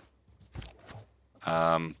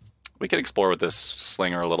 We can explore with this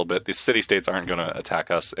slinger a little bit. These city-states aren't going to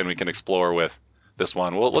attack us, and we can explore with this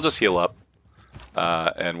one. We'll just heal up,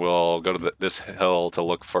 and we'll go to this hill to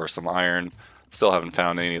look for some iron. Still haven't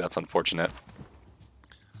found any. That's unfortunate.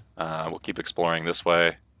 We'll keep exploring this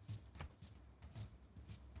way.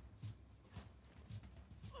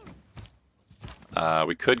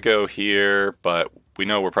 We could go here, but we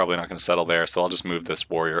know we're probably not going to settle there, so I'll just move this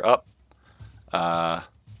warrior up.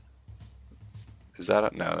 Is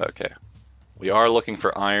that no? Okay. We are looking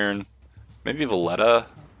for iron. Maybe Valletta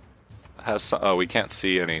has some, oh, we can't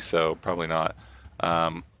see any, so probably not.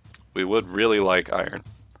 We would really like iron.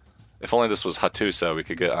 If only this was Hattusa, we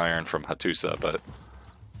could get iron from Hattusa, but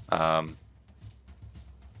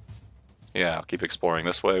yeah, I'll keep exploring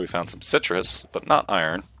this way. We found some citrus, but not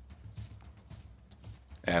iron.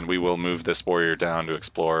 And we will move this warrior down to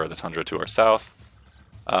explore the tundra to our south.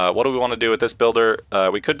 What do we want to do with this builder?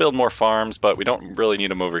 We could build more farms, but we don't really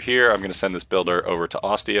need them over here. I'm going to send this builder over to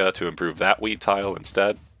Ostia to improve that wheat tile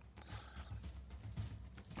instead.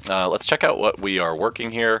 Let's check out what we are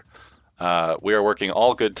working here. We are working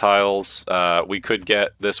all good tiles. We could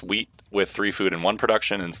get this wheat with 3 food and 1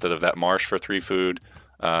 production instead of that marsh for 3 food.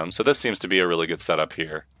 So this seems to be a really good setup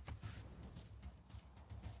here.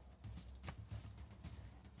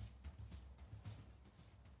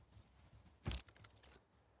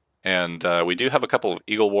 And we do have a couple of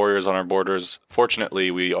eagle warriors on our borders.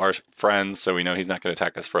 Fortunately, we are friends, so we know he's not going to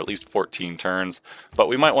attack us for at least 14 turns. But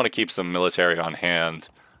we might want to keep some military on hand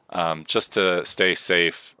just to stay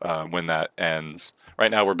safe when that ends.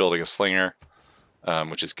 Right now we're building a slinger,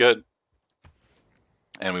 which is good.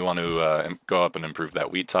 And we want to go up and improve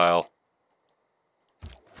that wheat tile.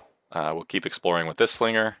 We'll keep exploring with this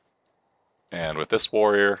slinger. And with this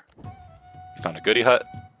warrior, we found a goody hut.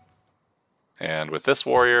 And with this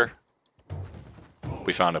warrior,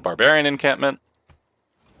 we found a barbarian encampment.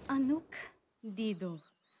 We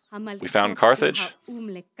found Carthage.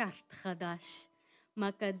 And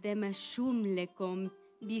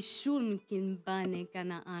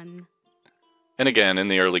again, in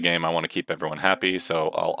the early game, I want to keep everyone happy, so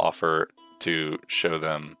I'll offer to show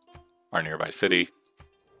them our nearby city.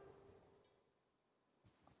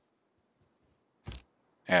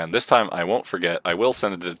 And this time I won't forget, I will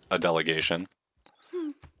send a delegation.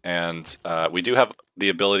 And we do have the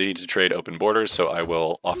ability to trade open borders, so I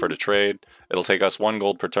will offer to trade. It'll take us 1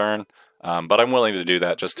 gold per turn, but I'm willing to do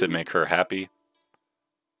that just to make her happy.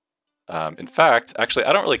 In fact, actually,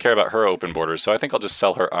 I don't really care about her open borders, so I think I'll just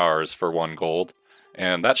sell her ours for 1 gold.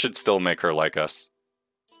 And that should still make her like us.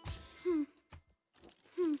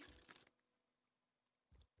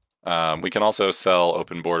 We can also sell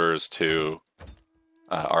open borders to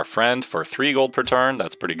our friend for 3 gold per turn.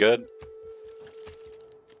 That's pretty good.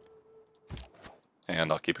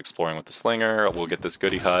 And I'll keep exploring with the slinger. We'll get this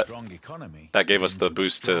goody hut. That gave us the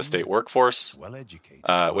boost to state workforce,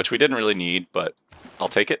 which we didn't really need, but I'll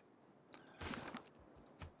take it.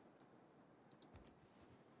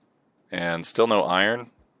 And still no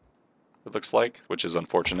iron, it looks like, which is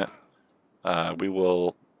unfortunate. We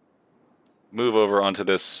will move over onto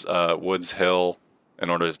this woods hill in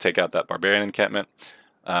order to take out that barbarian encampment.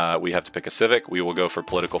 We have to pick a civic. We will go for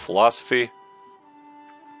political philosophy.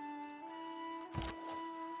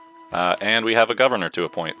 And we have a governor to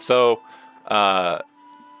appoint. So, for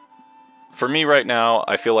me right now,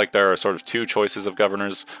 I feel like there are sort of 2 choices of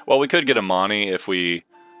governors. Well, we could get a Mani if we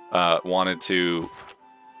wanted to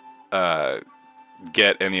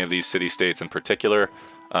get any of these city-states in particular.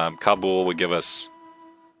 Kabul would give us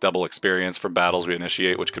double experience for battles we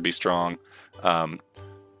initiate, which could be strong.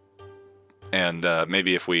 And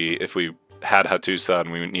maybe if we had Hattusa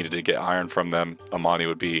and we needed to get iron from them, Amani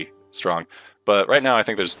would be strong. But right now I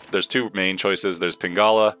think there's 2 main choices. There's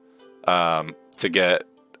Pingala to get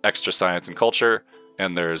extra science and culture,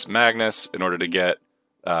 and there's Magnus in order to get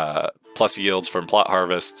plus yields from plot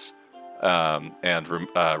harvests and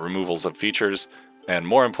removals of features. And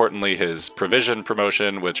more importantly, his provision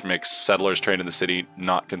promotion, which makes settlers trained in the city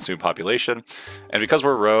not consume population. And because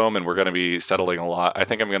we're Rome and we're going to be settling a lot, I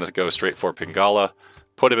think I'm going to go straight for Pingala,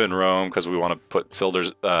 put him in Rome because we want to put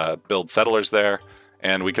build settlers there,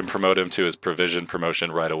 and we can promote him to his provision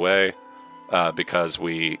promotion right away because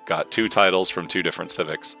we got 2 titles from 2 different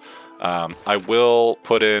civics. I will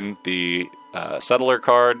put in the settler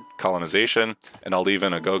card, colonization, and I'll leave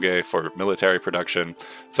in a Goge for military production.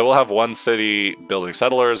 So we'll have 1 city building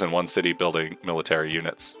settlers and 1 city building military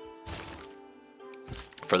units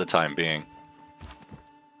for the time being.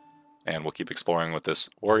 And we'll keep exploring with this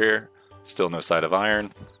warrior. Still no sight of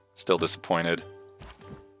iron, still disappointed,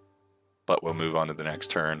 but we'll move on to the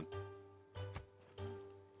next turn.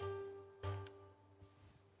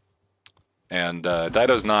 And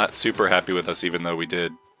Dido's not super happy with us, even though we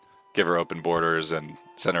did give her open borders and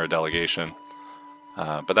send her a delegation.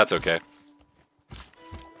 But that's okay.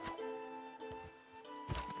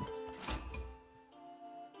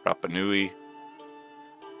 Rapa Nui.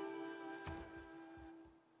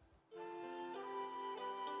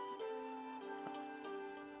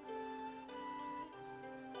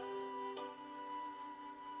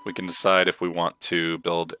 We can decide if we want to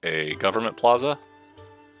build a government plaza,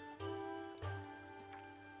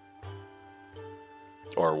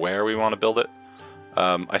 or where we want to build it.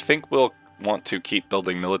 I think we'll want to keep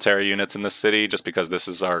building military units in this city just because this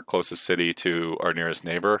is our closest city to our nearest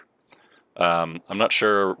neighbor. I'm not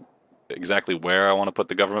sure exactly where I want to put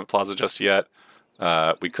the government plaza just yet.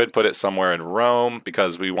 We could put it somewhere in Rome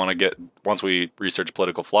because we want to get, once we research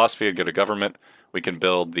political philosophy and get a government, we can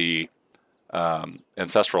build the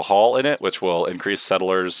ancestral hall in it, which will increase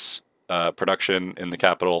settlers' production in the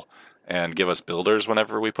capital and give us builders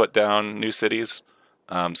whenever we put down new cities.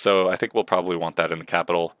 So I think we'll probably want that in the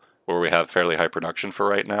capital where we have fairly high production for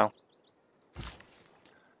right now.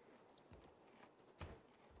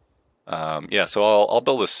 Yeah, so I'll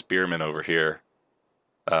build a spearman over here.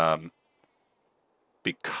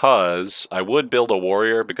 Because I would build a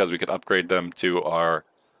warrior because we could upgrade them to our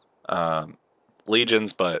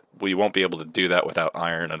legions, but we won't be able to do that without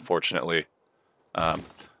iron, unfortunately.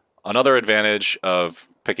 Another advantage of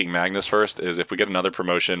picking Magnus first is if we get another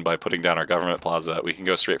promotion by putting down our government plaza, we can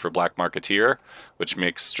go straight for Black Marketeer, which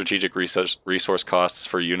makes strategic resource costs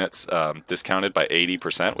for units discounted by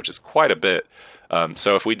 80%, which is quite a bit.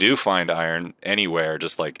 So if we do find iron anywhere,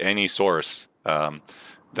 just like any source,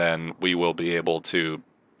 then we will be able to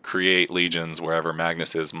create legions wherever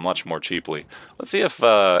Magnus is much more cheaply. Let's see if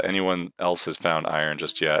anyone else has found iron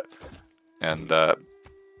just yet. And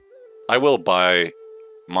I will buy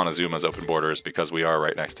Montezuma's open borders because we are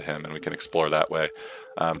right next to him and we can explore that way.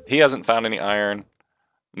 He hasn't found any iron,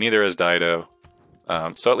 neither has Dido.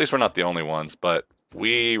 So at least we're not the only ones, but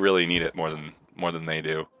we really need it more than they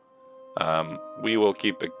do. We will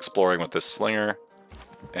keep exploring with this slinger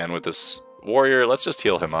and with this warrior. Let's just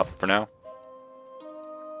heal him up for now.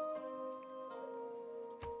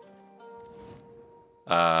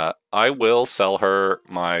 I will sell her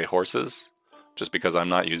my horses just because I'm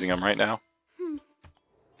not using them right now.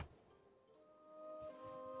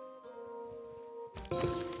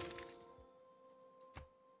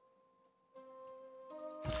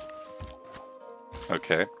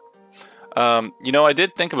 Okay. You know, I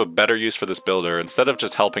did think of a better use for this builder. Instead of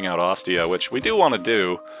just helping out Ostia, which we do want to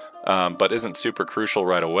do, but isn't super crucial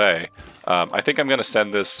right away, I think I'm going to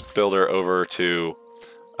send this builder over to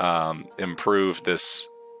improve this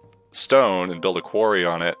stone and build a quarry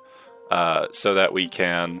on it so that we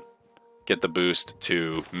can get the boost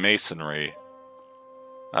to masonry.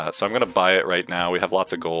 So I'm going to buy it right now. We have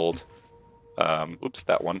lots of gold. Oops,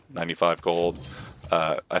 that one, 95 gold.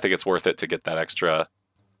 I think it's worth it to get that extra...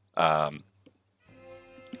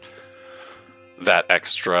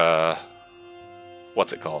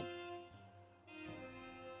 what's it called?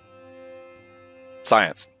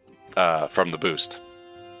 Science from the boost.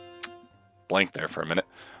 Blank there for a minute.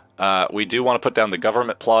 We do want to put down the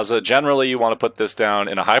government plaza. Generally, you want to put this down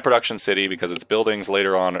in a high production city because its buildings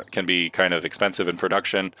later on can be kind of expensive in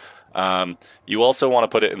production. You also want to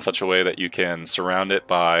put it in such a way that you can surround it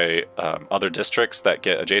by other districts that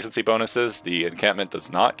get adjacency bonuses. The encampment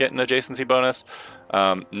does not get an adjacency bonus.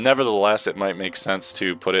 Nevertheless, it might make sense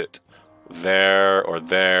to put it there or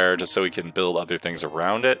there just so we can build other things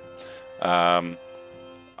around it.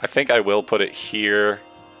 I think I will put it here.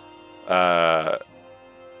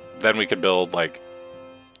 Then we could build like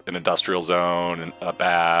an industrial zone and a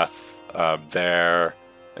bath there,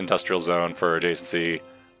 industrial zone for adjacency,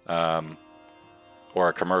 or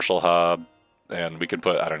a commercial hub, and we could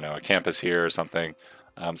put, I don't know, a campus here or something.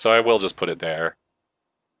 So I will just put it there,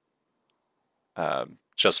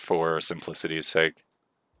 just for simplicity's sake.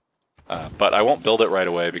 But I won't build it right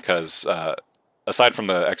away because aside from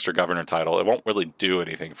the extra governor title, it won't really do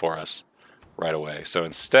anything for us right away. So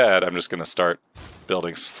instead, I'm just going to start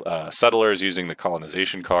building settlers using the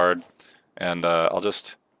colonization card, and I'll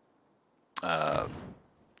just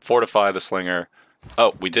fortify the slinger.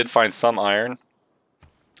 Oh, we did find some iron,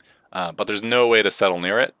 but there's no way to settle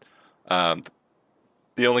near it.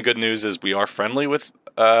 The only good news is we are friendly with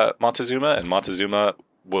Montezuma, and Montezuma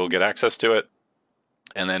will get access to it,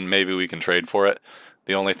 and then maybe we can trade for it.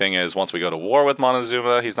 The only thing is, once we go to war with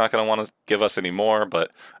Montezuma, he's not going to want to give us any more,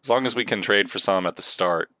 but as long as we can trade for some at the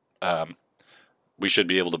start, we should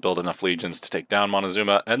be able to build enough legions to take down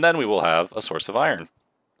Montezuma, and then we will have a source of iron.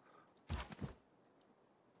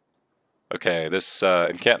 Okay, this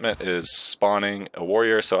encampment is spawning a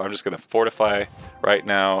warrior, so I'm just going to fortify right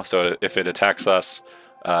now, so if it attacks us,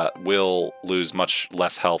 we'll lose much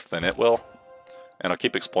less health than it will. And I'll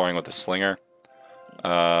keep exploring with the slinger.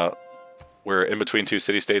 We're in between two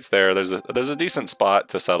city-states there. There's a decent spot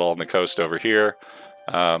to settle on the coast over here.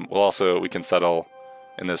 We can settle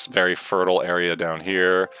in this very fertile area down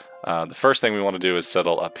here. The first thing we want to do is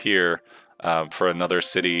settle up here for another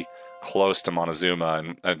city close to Montezuma.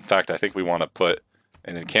 And in fact, I think we want to put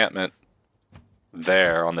an encampment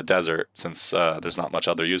there on the desert, since there's not much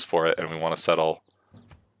other use for it, and we want to settle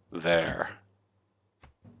there.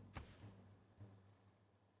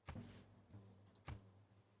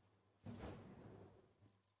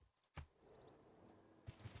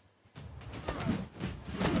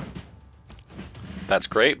 That's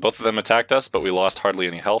great. Both of them attacked us, but we lost hardly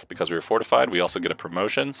any health because we were fortified. We also get a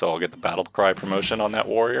promotion, so I'll get the battle cry promotion on that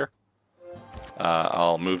warrior.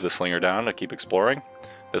 I'll move the slinger down to keep exploring.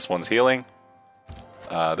 This one's healing.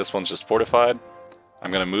 This one's just fortified.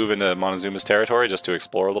 I'm going to move into Montezuma's territory just to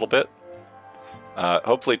explore a little bit.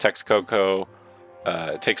 Hopefully Texcoco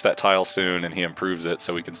takes that tile soon and he improves it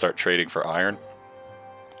so we can start trading for iron.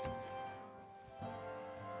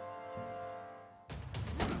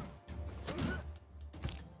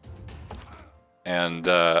 And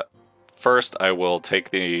first I will take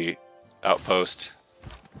the outpost,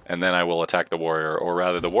 and then I will attack the warrior, or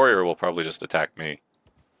rather the warrior will probably just attack me.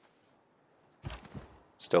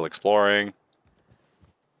 Still exploring.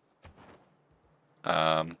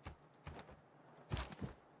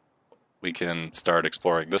 We can start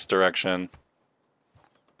exploring this direction.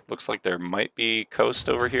 Looks like there might be coast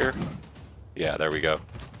over here. Yeah, there we go.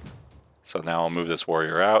 So now I'll move this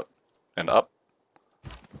warrior out and up.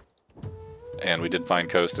 And we did find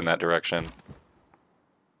coast in that direction.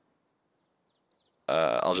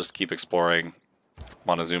 I'll just keep exploring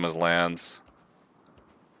Montezuma's lands.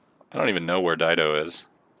 I don't even know where Dido is.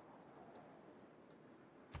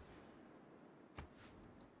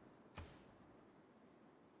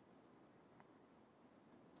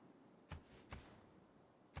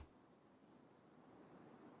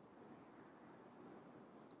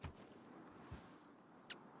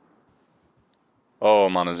 Oh,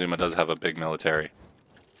 Montezuma does have a big military.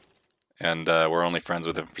 And we're only friends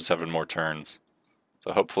with him for 7 more turns.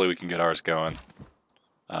 So hopefully we can get ours going.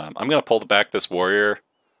 I'm going to pull back this warrior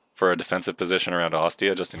for a defensive position around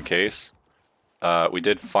Ostia, just in case. We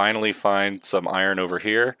did finally find some iron over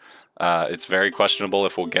here. It's very questionable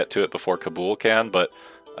if we'll get to it before Kabul can, but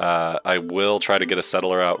I will try to get a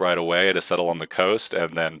settler out right away to settle on the coast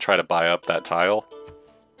and then try to buy up that tile.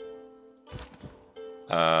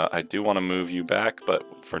 I do want to move you back,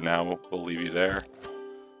 but for now we'll leave you there.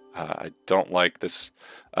 I don't like this.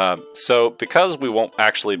 So because we won't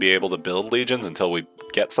actually be able to build legions until we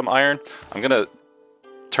get some iron, I'm going to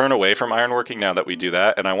turn away from ironworking now that we do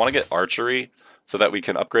that, and I want to get archery so that we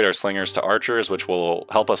can upgrade our slingers to archers, which will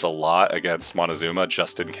help us a lot against Montezuma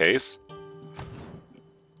just in case.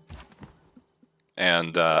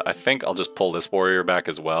 And I think I'll just pull this warrior back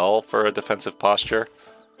as well for a defensive posture.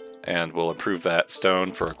 And we'll improve that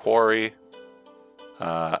stone for a quarry.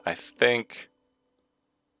 I think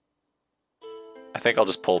I'll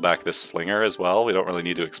just pull back this slinger as well. We don't really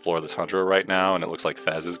need to explore the tundra right now, and it looks like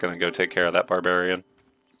Fez is going to go take care of that barbarian.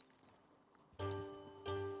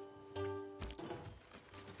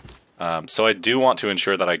 So I do want to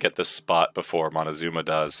ensure that I get this spot before Montezuma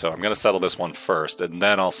does, so I'm going to settle this one first, and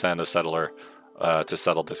then I'll send a settler to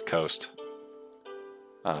settle this coast.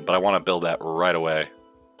 But I want to build that right away.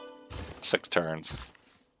 6 turns.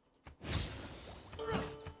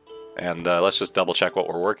 And let's just double check what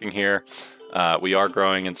we're working here. We are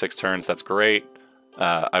growing in 6 turns, that's great.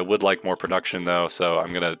 I would like more production though, so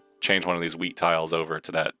I'm going to change one of these wheat tiles over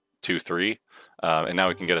to that 2-3. And now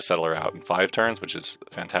we can get a settler out in 5 turns, which is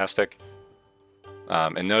fantastic.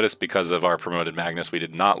 And notice because of our promoted Magnus, we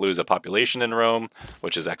did not lose a population in Rome,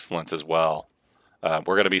 which is excellent as well. We're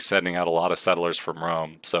going to be sending out a lot of settlers from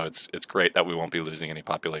Rome, so it's great that we won't be losing any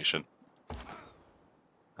population.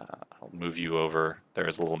 I'll move you over. There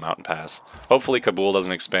is a little mountain pass. Hopefully Kabul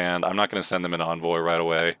doesn't expand. I'm not going to send them an envoy right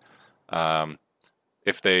away.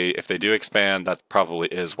 If they do expand, that probably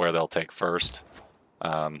is where they'll take first.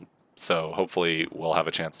 So hopefully we'll have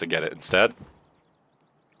a chance to get it instead.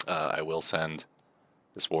 I will send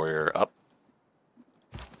this warrior up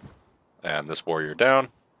and this warrior down,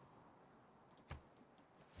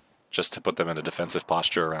 just to put them in a defensive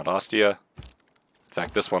posture around Ostia. In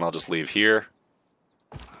fact, this one I'll just leave here.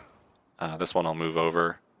 This one I'll move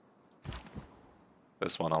over.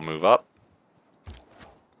 This one I'll move up.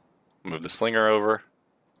 Move the slinger over.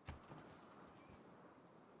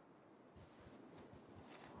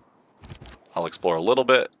 I'll explore a little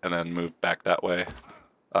bit and then move back that way.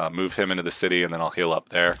 Move him into the city and then I'll heal up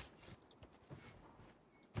there.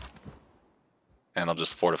 And I'll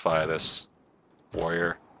just fortify this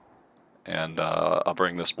warrior. And I'll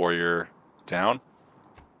bring this warrior down.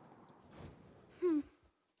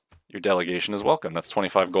 Your delegation is welcome. That's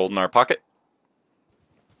 25 gold in our pocket.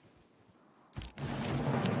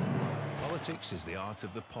 Politics is the art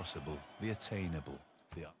of the possible, the attainable.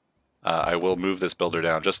 I will move this builder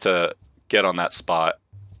down just to get on that spot.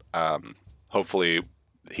 Hopefully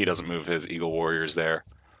he doesn't move his Eagle Warriors there.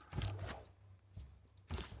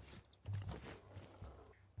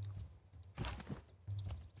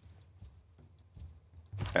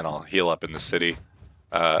 And I'll heal up in the city.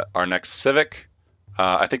 Our next civic,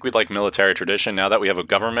 I think we'd like military tradition. Now that we have a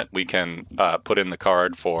government, we can put in the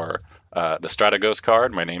card for the Strateghost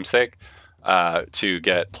card, my namesake, to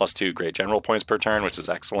get +2 Great General points per turn, which is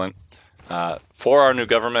excellent. For our new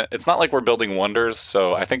government, it's not like we're building wonders,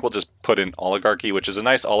 so I think we'll just put in Oligarchy, which is a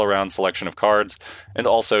nice all-around selection of cards, and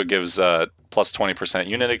also gives +20%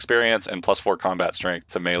 unit experience and +4 combat strength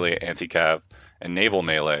to melee, anti-cav, and naval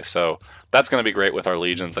melee. So that's going to be great with our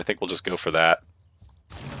legions. I think we'll just go for that.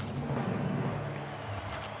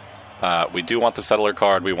 We do want the settler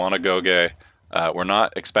card. We want a Goge. We're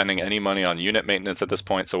not expending any money on unit maintenance at this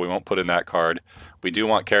point, so we won't put in that card. We do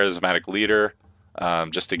want charismatic leader,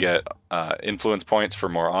 just to get influence points for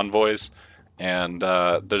more envoys. And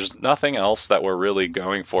there's nothing else that we're really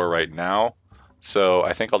going for right now. So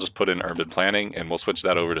I think I'll just put in urban planning, and we'll switch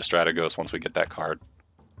that over to Strateghost once we get that card.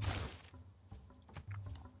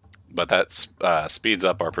 But that speeds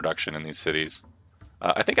up our production in these cities.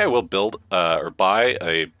 I think I will build or buy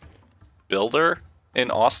a builder in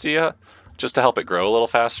Ostia just to help it grow a little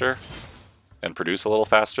faster and produce a little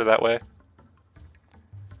faster that way.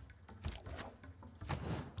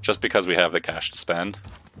 Just because we have the cash to spend.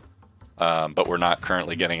 But we're not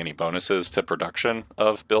currently getting any bonuses to production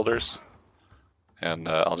of builders. And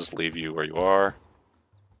I'll just leave you where you are.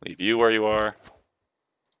 Leave you where you are.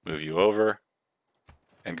 Move you over.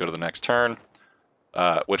 And go to the next turn,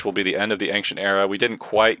 which will be the end of the Ancient Era. We didn't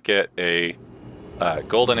quite get a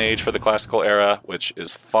Golden Age for the Classical Era, which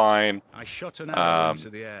is fine. I shot an arrow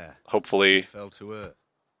into the air. Hopefully, It fell to earth.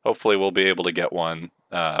 hopefully we'll be able to get one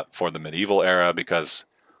for the Medieval Era, because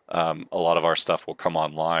a lot of our stuff will come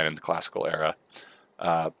online in the Classical Era.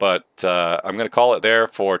 But I'm going to call it there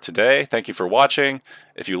for today. Thank you for watching.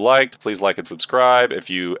 If you liked, please like and subscribe. If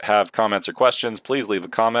you have comments or questions, please leave a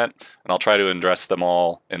comment, and I'll try to address them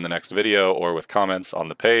all in the next video or with comments on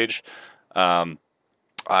the page. I'm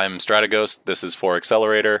Strateghost. This is for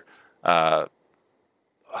Accelerator.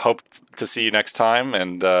 Hope to see you next time,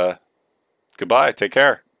 and goodbye. Take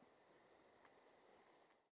care.